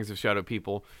submit drawings of shadow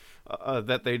people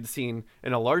that they'd seen,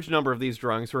 and a large number of these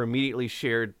drawings were immediately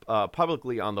shared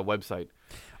publicly on the website.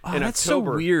 Oh, In that's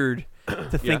October- so weird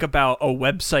to think about a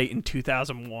website in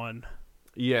 2001.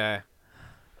 Yeah.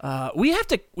 We have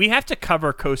to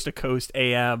cover Coast to Coast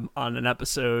AM on an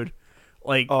episode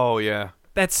Like, Oh yeah.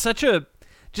 that's such a,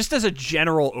 just as a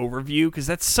general overview, because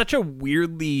that's such a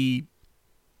weirdly,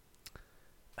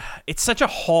 it's such a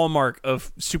hallmark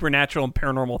of supernatural and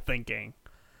paranormal thinking.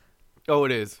 Oh,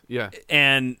 it is. Yeah.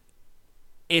 And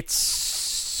it's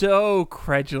so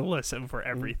credulous over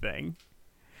everything.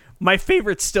 My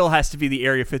favorite still has to be the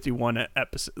Area 51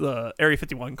 episode, Area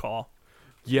 51 call.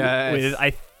 Yes. With,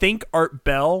 I think Art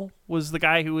Bell was the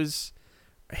guy who was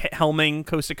helming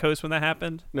Coast to Coast when that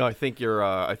happened. No, I think you're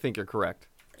correct.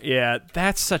 Yeah,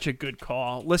 that's such a good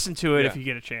call. Listen to it Yeah. if you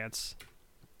get a chance.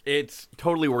 It's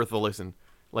totally worth a listen.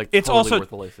 Like, It's totally also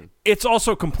worth a listen. It's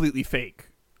also completely fake.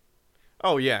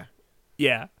 Oh yeah.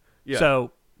 Yeah. Yeah.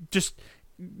 So just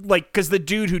like, because the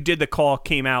dude who did the call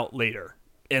came out later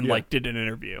and Yeah. like did an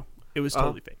interview. It was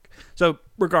totally fake. So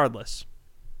regardless.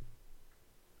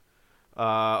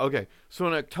 Okay. So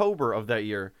in October of that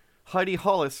year, Heidi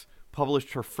Hollis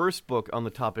published her first book on the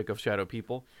topic of shadow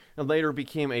people, and later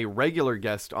became a regular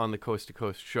guest on the Coast to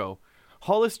Coast show.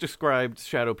 Hollis described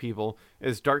shadow people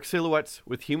as dark silhouettes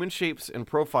with human shapes and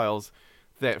profiles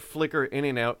that flicker in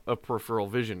and out of peripheral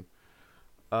vision.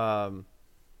 And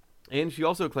she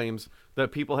also claims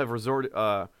that people have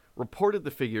reported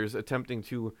the figures attempting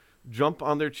to jump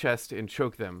on their chest and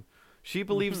choke them. She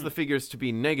believes the figures to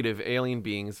be negative alien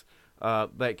beings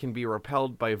that can be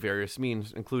repelled by various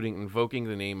means, including invoking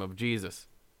the name of Jesus.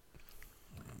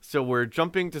 So we're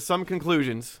jumping to some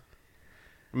conclusions,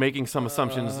 making some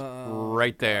assumptions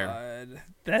right there. God.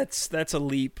 That's a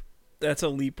leap. That's a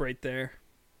leap right there.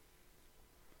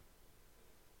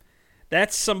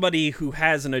 That's somebody who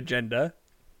has an agenda.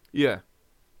 Yeah.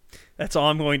 That's all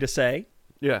I'm going to say.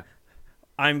 Yeah.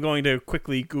 I'm going to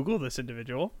quickly Google this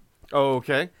individual. Oh,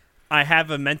 okay. I have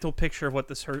a mental picture of what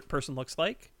this person looks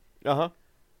like. Uh-huh.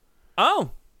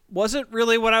 Oh, wasn't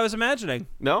really what I was imagining.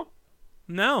 No?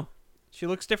 No. She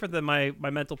looks different than my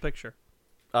mental picture.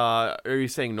 Are you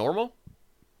saying normal?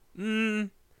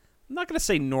 I'm not going to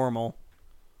say normal.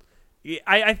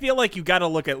 I feel like you got to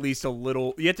look at least a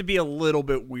little. You have to be a little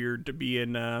bit weird to be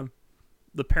in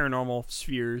the paranormal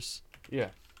spheres. Yeah.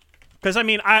 Because, I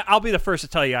mean, I'll be the first to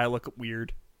tell you I look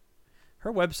weird.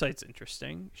 Her website's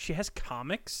interesting. She has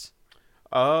comics.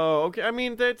 Oh, okay. I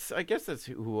mean, I guess that's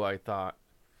who I thought.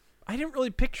 I didn't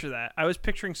really picture that. I was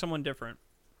picturing someone different.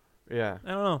 Yeah.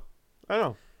 I don't know. I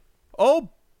know. Oh,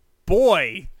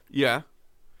 boy. Yeah.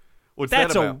 What's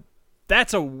that about?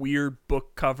 That's a weird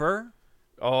book cover.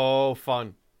 Oh,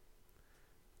 fun.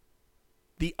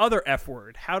 The Other F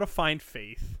Word, How to Find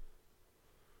Faith.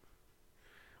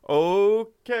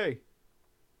 Okay.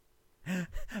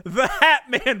 The Hat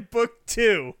Man Book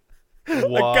 2.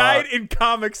 What? A guide in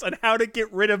comics on how to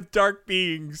get rid of dark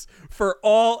beings for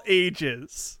all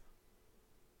ages.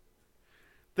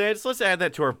 Let's add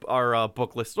that to our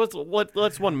book list.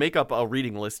 Let's make up a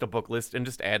reading list, a book list, and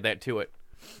just add that to it.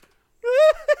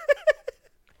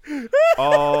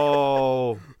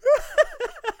 Oh.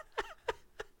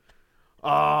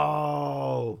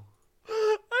 Oh.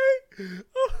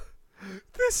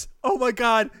 Oh my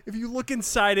god, if you look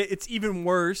inside it, it's even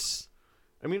worse.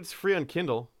 I mean, it's free on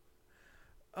Kindle.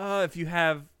 If you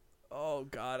have, oh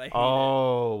god, I hate it.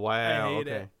 Oh, wow. I hate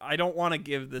okay. it. I don't want to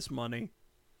give this money.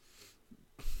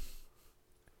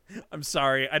 I'm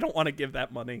sorry, I don't want to give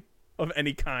that money of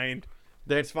any kind.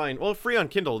 That's fine. Well, free on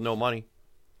Kindle, no money.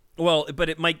 Well, but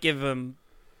it might give him,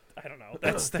 I don't know.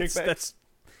 That's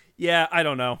yeah, I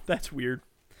don't know. That's weird.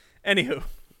 Anywho.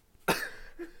 I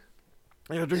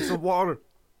gotta drink some water.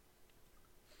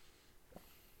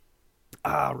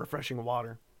 Refreshing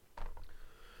water.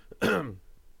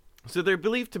 So they're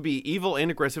believed to be evil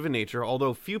and aggressive in nature,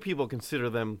 although few people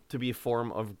consider them to be a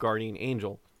form of guardian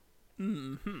angel.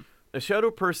 Mm-hmm. A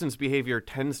shadow person's behavior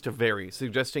tends to vary,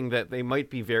 suggesting that they might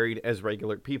be varied as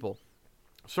regular people.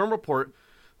 Some report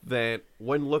that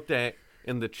when looked at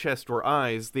in the chest or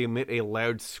eyes, they emit a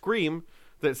loud scream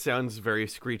that sounds very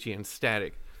screechy and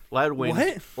static. Loud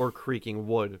winds or creaking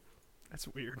wood. That's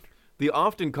weird. They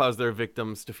often cause their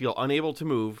victims to feel unable to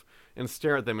move and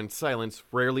stare at them in silence,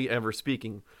 rarely ever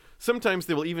speaking. Sometimes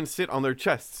they will even sit on their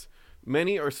chests.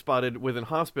 Many are spotted within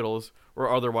hospitals or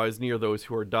otherwise near those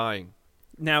who are dying.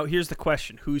 Now, here's the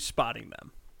question. Who's spotting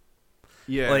them?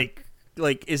 Yeah.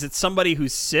 Like, is it somebody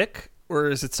who's sick or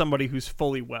is it somebody who's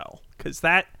fully well? Because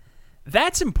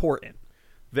that's important.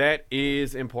 That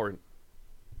is important.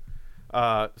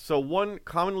 So one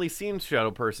commonly seen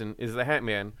shadow person is the Hat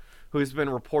Man, who has been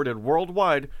reported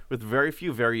worldwide with very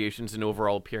few variations in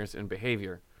overall appearance and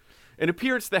behavior. In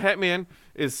appearance, the Hat Man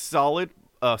is solid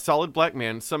black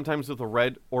man, sometimes with a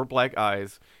red or black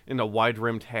eyes, and a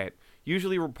wide-rimmed hat,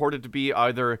 usually reported to be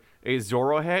either a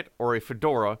Zorro hat or a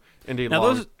fedora and a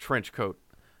long trench coat.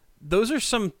 those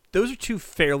are two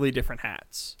fairly different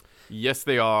hats. Yes,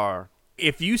 they are.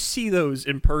 If you see those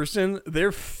in person,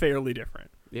 they're fairly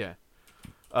different. Yeah.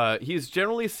 He is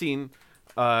generally seen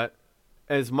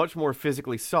as much more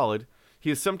physically solid.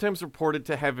 He is sometimes reported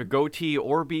to have a goatee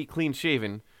or be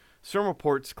clean-shaven. Some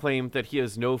reports claim that he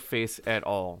has no face at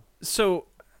all. So,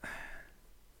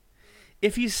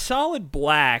 if he's solid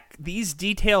black, these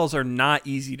details are not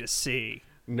easy to see.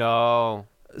 No.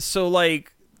 So,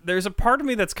 like, there's a part of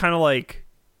me that's kind of like,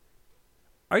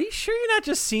 are you sure you're not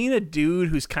just seeing a dude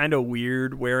who's kind of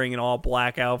weird wearing an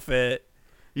all-black outfit?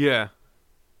 Yeah.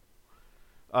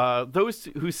 Those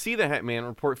who see the Hat Man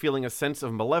report feeling a sense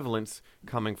of malevolence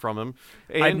coming from him.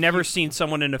 And I've never seen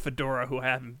someone in a fedora who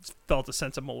haven't felt a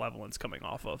sense of malevolence coming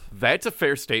off of. That's a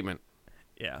fair statement.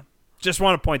 Yeah. Just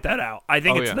want to point that out. I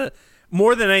think Oh, yeah.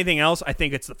 more than anything else, I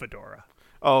think it's the fedora.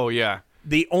 Oh, yeah.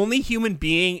 The only human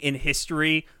being in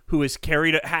history who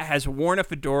has worn a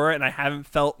fedora and I haven't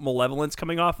felt malevolence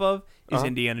coming off of is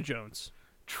Indiana Jones.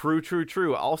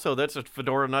 True. Also, that's a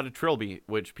fedora, not a trilby,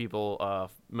 which people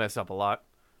mess up a lot.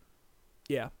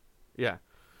 Yeah. Yeah.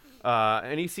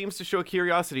 And he seems to show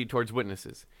curiosity towards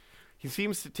witnesses. He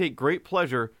seems to take great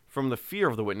pleasure from the fear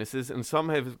of the witnesses, and some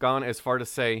have gone as far to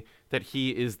say that he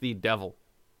is the devil.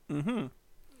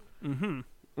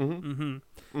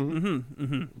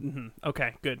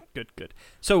 Okay, good.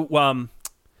 So,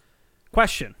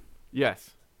 question.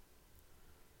 Yes.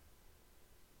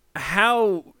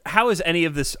 How has any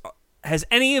of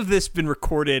this been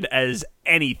recorded as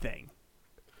anything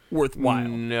worthwhile?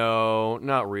 No,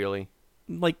 not really.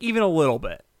 Like, even a little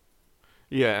bit.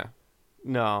 Yeah.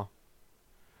 No.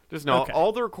 Just no. Okay.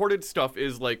 All the recorded stuff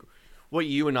is like what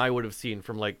you and I would have seen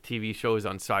from like TV shows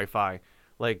on Sci-Fi,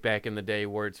 like back in the day,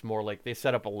 where it's more like they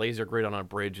set up a laser grid on a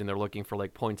bridge and they're looking for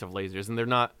like points of lasers, and they're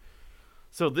not.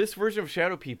 So this version of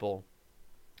Shadow People,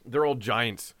 they're all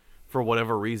giants for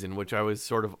whatever reason, which I was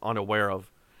sort of unaware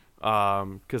of,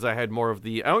 because I had more of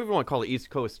the, I don't even want to call it East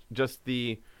Coast, just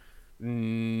the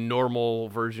normal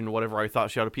version, whatever I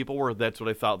thought Shadow People were. That's what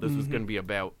I thought this was going to be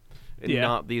about, and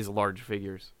not these large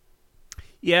figures.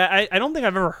 Yeah, I don't think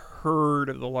I've ever heard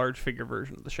of the large figure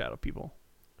version of the Shadow People.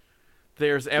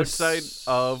 There's outside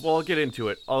of, well, I'll get into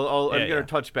it. I'm going to yeah.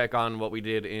 touch back on what we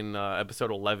did in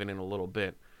episode 11 in a little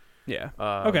bit. Yeah.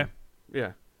 Okay.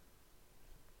 Yeah.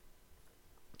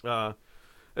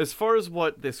 As far as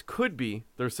what this could be,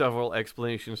 there's several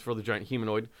explanations for the giant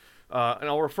humanoid. And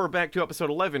I'll refer back to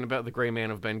episode 11 about the Grey Man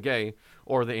of Bengay,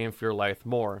 or the Amphier Lyth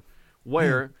Moor,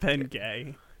 where...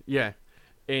 Bengay. Yeah.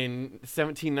 In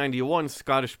 1791,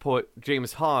 Scottish poet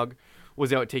James Hogg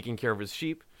was out taking care of his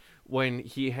sheep when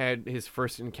he had his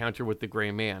first encounter with the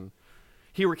Grey Man.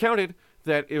 He recounted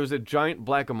that it was a giant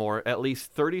blackamoor at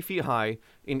least 30 feet high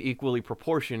and equally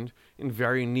proportioned and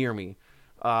very near me.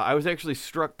 I was actually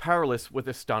struck powerless with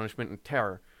astonishment and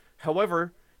terror.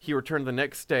 However, he returned the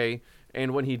next day,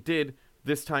 and when he did,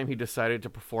 this time he decided to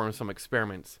perform some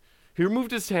experiments. He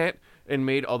removed his hat and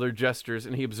made other gestures,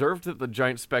 and he observed that the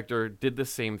giant specter did the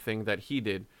same thing that he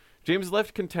did. James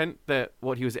left content that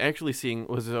what he was actually seeing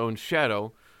was his own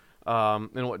shadow,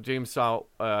 and what James saw,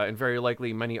 and very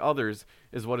likely many others,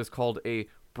 is what is called a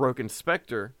broken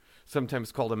specter,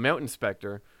 sometimes called a mountain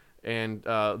specter, and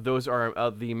those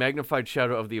are the magnified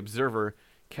shadow of the observer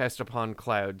cast upon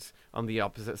clouds on the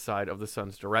opposite side of the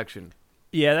sun's direction.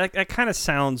 Yeah, that kind of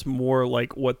sounds more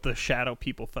like what the Shadow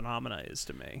People phenomena is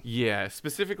to me. Yeah,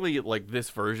 specifically like this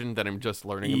version that I'm just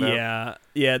learning about.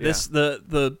 Yeah. This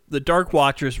the Dark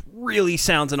Watchers really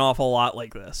sounds an awful lot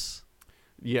like this.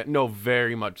 Yeah, no,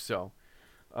 very much so.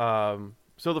 So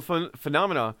the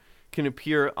phenomena can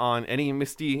appear on any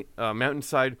misty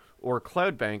mountainside or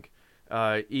cloud bank,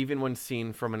 even when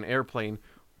seen from an airplane.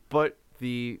 But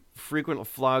the frequent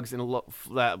flogs and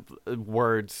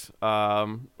words, I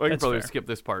can probably fair. skip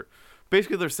this part.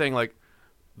 Basically, they're saying like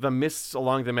the mists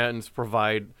along the mountains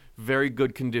provide very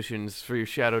good conditions for your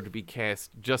shadow to be cast,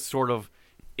 just sort of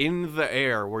in the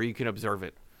air where you can observe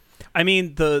it. I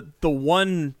mean, the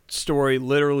one story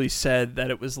literally said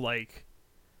that it was like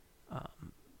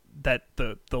that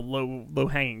the low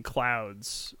hanging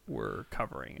clouds were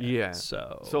covering it. Yeah.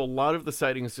 So a lot of the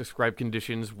sightings describe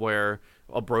conditions where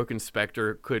a broken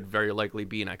specter could very likely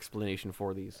be an explanation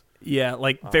for these. yeah,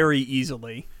 like very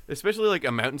easily. Especially like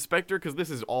a mountain specter, because this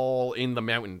is all in the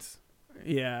mountains.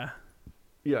 Yeah.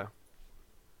 Yeah.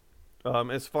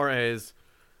 As far as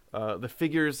the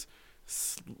figures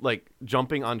like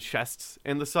jumping on chests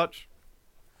and the such,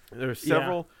 there's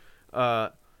several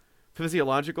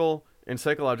physiological and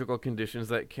psychological conditions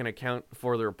that can account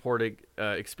for the reported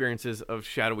experiences of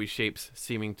shadowy shapes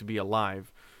seeming to be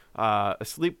alive. A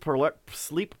sleep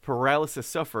paralysis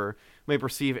sufferer may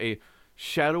perceive a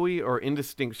shadowy or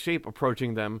indistinct shape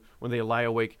approaching them when they lie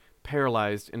awake,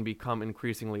 paralyzed, and become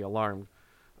increasingly alarmed.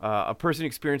 A person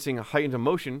experiencing a heightened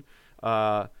emotion,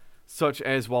 such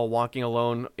as while walking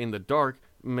alone in the dark,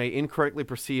 may incorrectly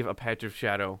perceive a patch of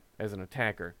shadow as an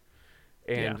attacker.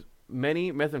 And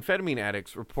many methamphetamine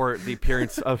addicts report the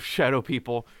appearance of shadow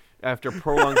people after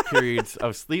prolonged periods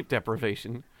of sleep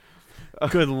deprivation.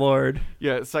 Good Lord.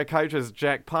 Yeah, psychiatrist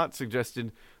Jack Pott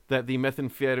suggested that the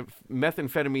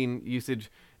methamphetamine usage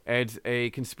adds a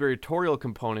conspiratorial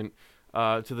component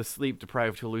to the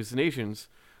sleep-deprived hallucinations.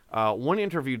 One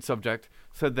interviewed subject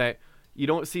said that you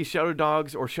don't see shadow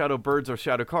dogs or shadow birds or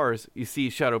shadow cars. You see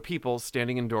shadow people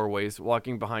standing in doorways,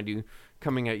 walking behind you,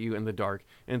 coming at you in the dark.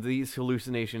 And these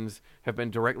hallucinations have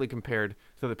been directly compared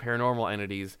to the paranormal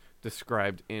entities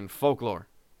described in folklore.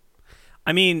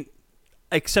 I mean,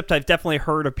 except I've definitely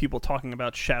heard of people talking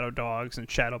about shadow dogs and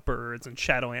shadow birds and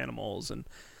shadow animals and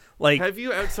like. Have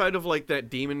you, outside of like that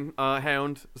demon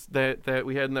hound that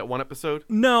we had in that one episode?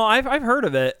 No, I've heard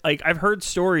of it. Like I've heard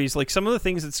stories. Like some of the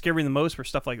things that scare me the most were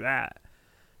stuff like that,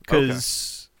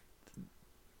 because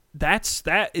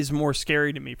that is more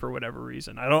scary to me for whatever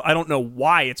reason. I don't know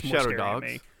why it's more Shadow scary dogs.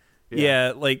 to me.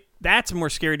 Yeah, like that's more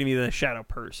scary to me than a shadow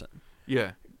person.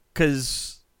 Yeah,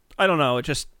 because I don't know. It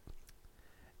just.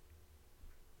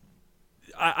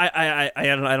 I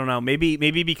don't know.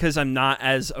 Maybe because I'm not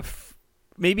as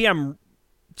maybe I'm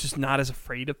just not as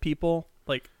afraid of people,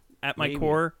 like at my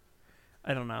core.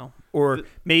 I don't know. Or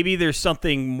maybe there's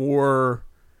something more.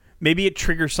 Maybe it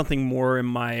triggers something more in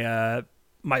my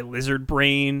my lizard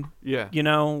brain. Yeah. You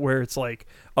know, where it's like,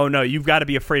 oh no, you've got to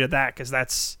be afraid of that because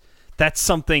that's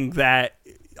something that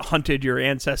hunted your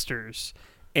ancestors,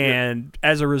 and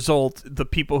as a result, the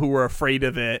people who were afraid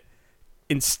of it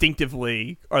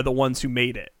instinctively are the ones who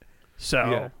made it.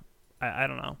 So I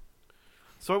don't know.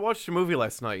 So I watched a movie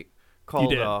last night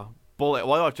called Bullet.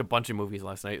 Well, I watched a bunch of movies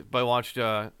last night, but I watched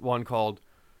one called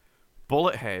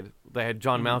Bullethead that had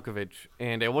John Malkovich,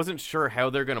 and I wasn't sure how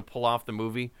they're going to pull off the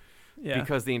movie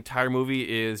because the entire movie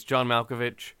is John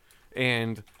Malkovich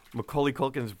and Macaulay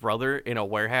Culkin's brother in a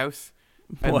warehouse,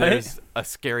 and there's a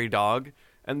scary dog,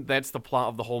 and that's the plot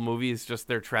of the whole movie. Is just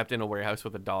they're trapped in a warehouse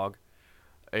with a dog.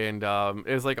 And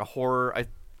it was like a horror.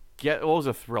 It was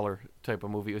a thriller type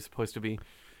of movie it was supposed to be,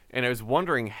 and I was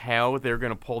wondering how they're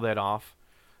gonna pull that off.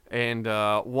 And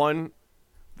the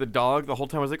dog the whole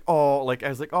time was like, oh, like I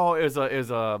was like, oh, it was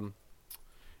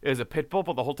a pit bull,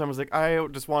 but the whole time I was like, I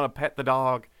just want to pet the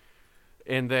dog.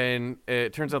 And then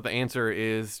it turns out the answer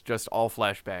is just all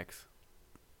flashbacks.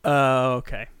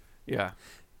 Okay. Yeah.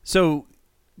 So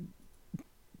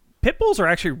pit bulls are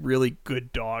actually really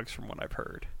good dogs, from what I've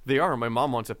heard. They are. My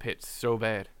mom wants a pit so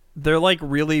bad. They're like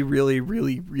really, really,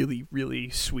 really, really, really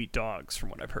sweet dogs, from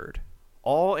what I've heard.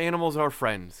 All animals are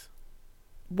friends.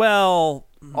 Well,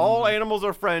 all animals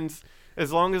are friends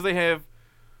as long as they have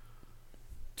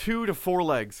 2 to 4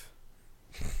 legs.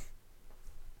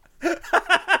 God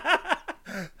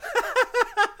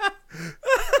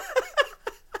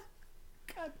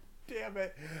damn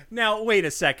it. Now, wait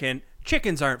a second.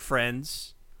 Chickens aren't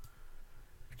friends.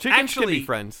 Chickens can be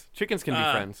friends. Chickens can be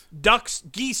friends.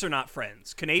 Geese are not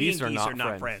friends. Canadian geese are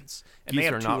not friends. And Geese they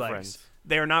have are 2 not legs. friends.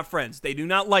 They are not friends. They do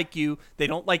not like you. They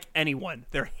don't like anyone.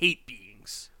 They're hate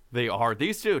beings. They are. They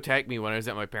used to attack me when I was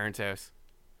at my parents' house.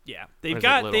 Yeah, they've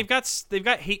got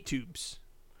hate tubes.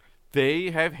 They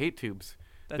have hate tubes.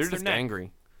 That's They're just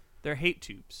angry. They're hate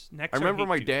tubes. I remember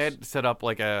my dad set up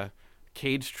like a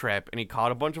cage trap, and he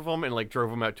caught a bunch of them and like drove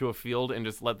them out to a field and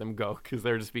just let them go because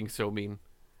they're just being so mean.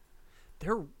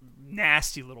 They're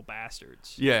nasty little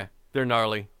bastards. Yeah, they're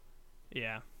gnarly.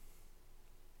 Yeah.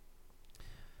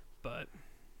 But,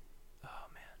 oh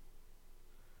man.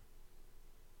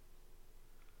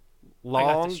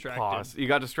 Long pause. You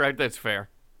got distracted. That's fair.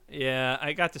 Yeah,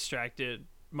 I got distracted.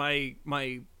 I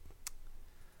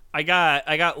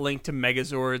got linked to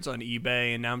Megazords on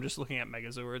eBay, and now I'm just looking at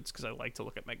Megazords because I like to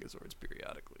look at Megazords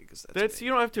periodically. Cause that's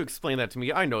you don't have to explain that to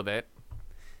me. I know that.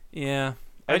 Yeah.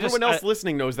 Everyone else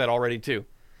listening knows that already too.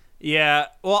 Yeah.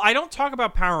 Well, I don't talk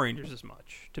about Power Rangers as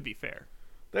much, to be fair.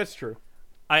 That's true.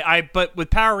 But with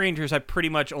Power Rangers, I pretty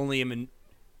much only am in.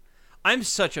 I'm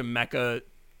such a mecha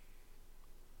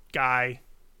guy.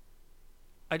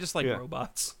 I just like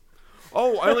robots.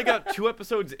 Oh, I only got 2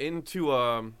 episodes into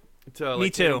to like Me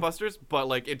too. Busters, but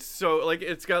like it's so like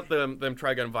it's got them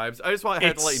Trigun vibes. I just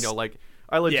had to let you know, like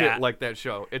I legit like that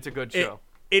show. It's a good show.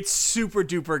 It's super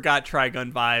duper got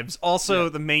Trigun vibes. Also,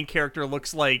 the main character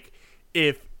looks like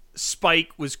if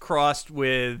Spike was crossed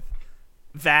with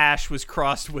Vash was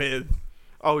crossed with.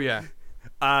 Oh yeah.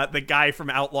 the guy from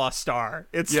Outlaw Star.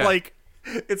 It's Yeah. like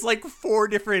 4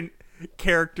 different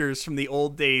characters from the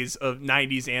old days of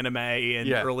 90s anime and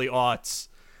Yeah. early aughts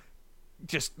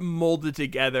just molded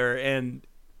together, and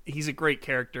he's a great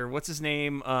character. What's his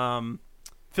name?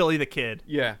 Philly the Kid.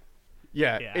 Yeah.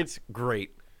 Yeah, Yeah. it's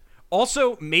great.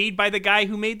 Also made by the guy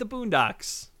who made the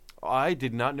Boondocks. I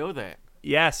did not know that.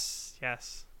 Yes.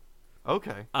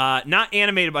 Okay. Not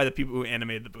animated by the people who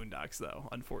animated the Boondocks, though,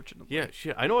 unfortunately. Yeah,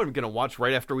 shit. I know what I'm going to watch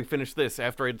right after we finish this,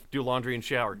 after I do laundry and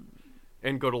shower.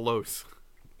 And go to Lowe's.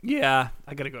 Yeah,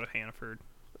 I gotta go to Hannaford.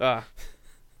 All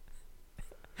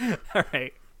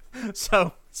right.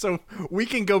 So we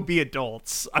can go be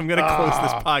adults. I'm going to close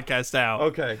this podcast out.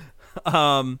 Okay.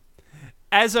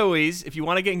 As always, if you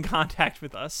want to get in contact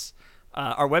with us,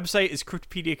 our website is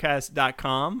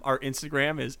cryptopediacast.com. Our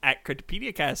Instagram is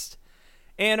 @cryptopediacast.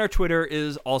 And our Twitter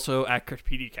is also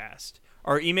 @cryptopediacast.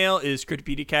 Our email is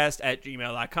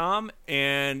cryptopediacast@gmail.com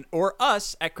or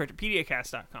us at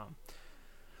cryptopediacast.com.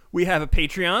 We have a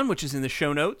Patreon, which is in the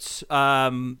show notes.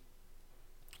 You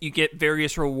get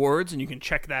various rewards, and you can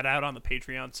check that out on the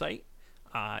Patreon site,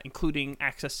 including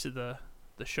access to the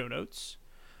show notes.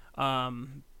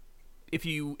 If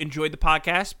you enjoyed the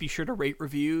podcast, be sure to rate,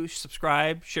 review,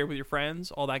 subscribe, share with your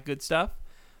friends, all that good stuff.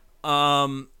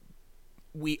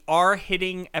 We are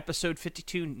hitting episode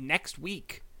 52 next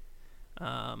week.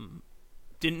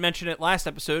 Didn't mention it last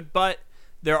episode, but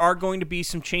there are going to be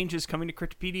some changes coming to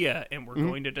Cryptopedia, and we're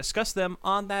going to discuss them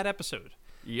on that episode.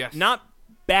 Yes. Not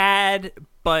bad,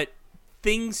 but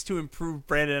things to improve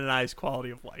Brandon and I's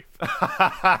quality of life.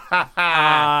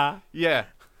 Yeah.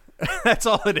 That's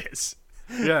all it is.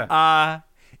 Yeah.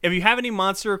 If you have any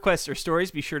monster requests or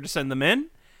stories, be sure to send them in.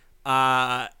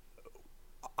 I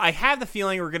have the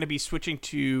feeling we're going to be switching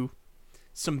to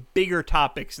some bigger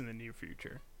topics in the near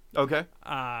future. Okay.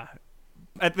 At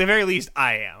the very least,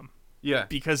 I am. Yeah.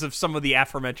 Because of some of the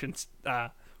aforementioned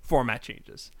format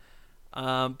changes.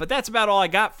 But that's about all I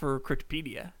got for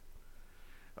Cryptopedia.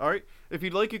 All right. If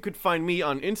you'd like, you could find me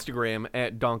on Instagram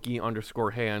at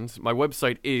donkey_hands. My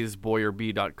website is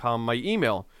boyerb.com. My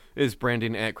email is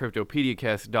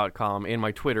brandon@cryptopediacast.com. And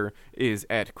my Twitter is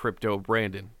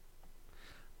 @cryptobrandon.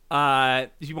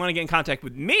 If you want to get in contact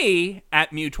with me,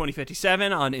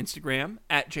 @Mew2057 on Instagram,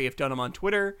 @JFDunham on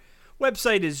Twitter.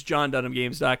 Website is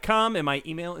johndunhamgames.com, and my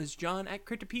email is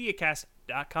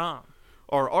john@cryptopediacast.com.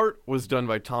 Our art was done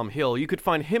by Tom Hill. You could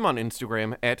find him on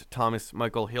Instagram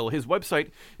 @ThomasMichaelHill. His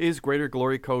website is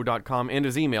greatergloryco.com, and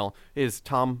his email is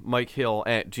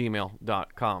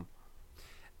tommikehill@gmail.com.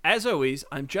 As always,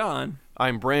 I'm John.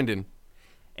 I'm Brandon.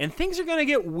 And things are going to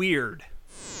get weird.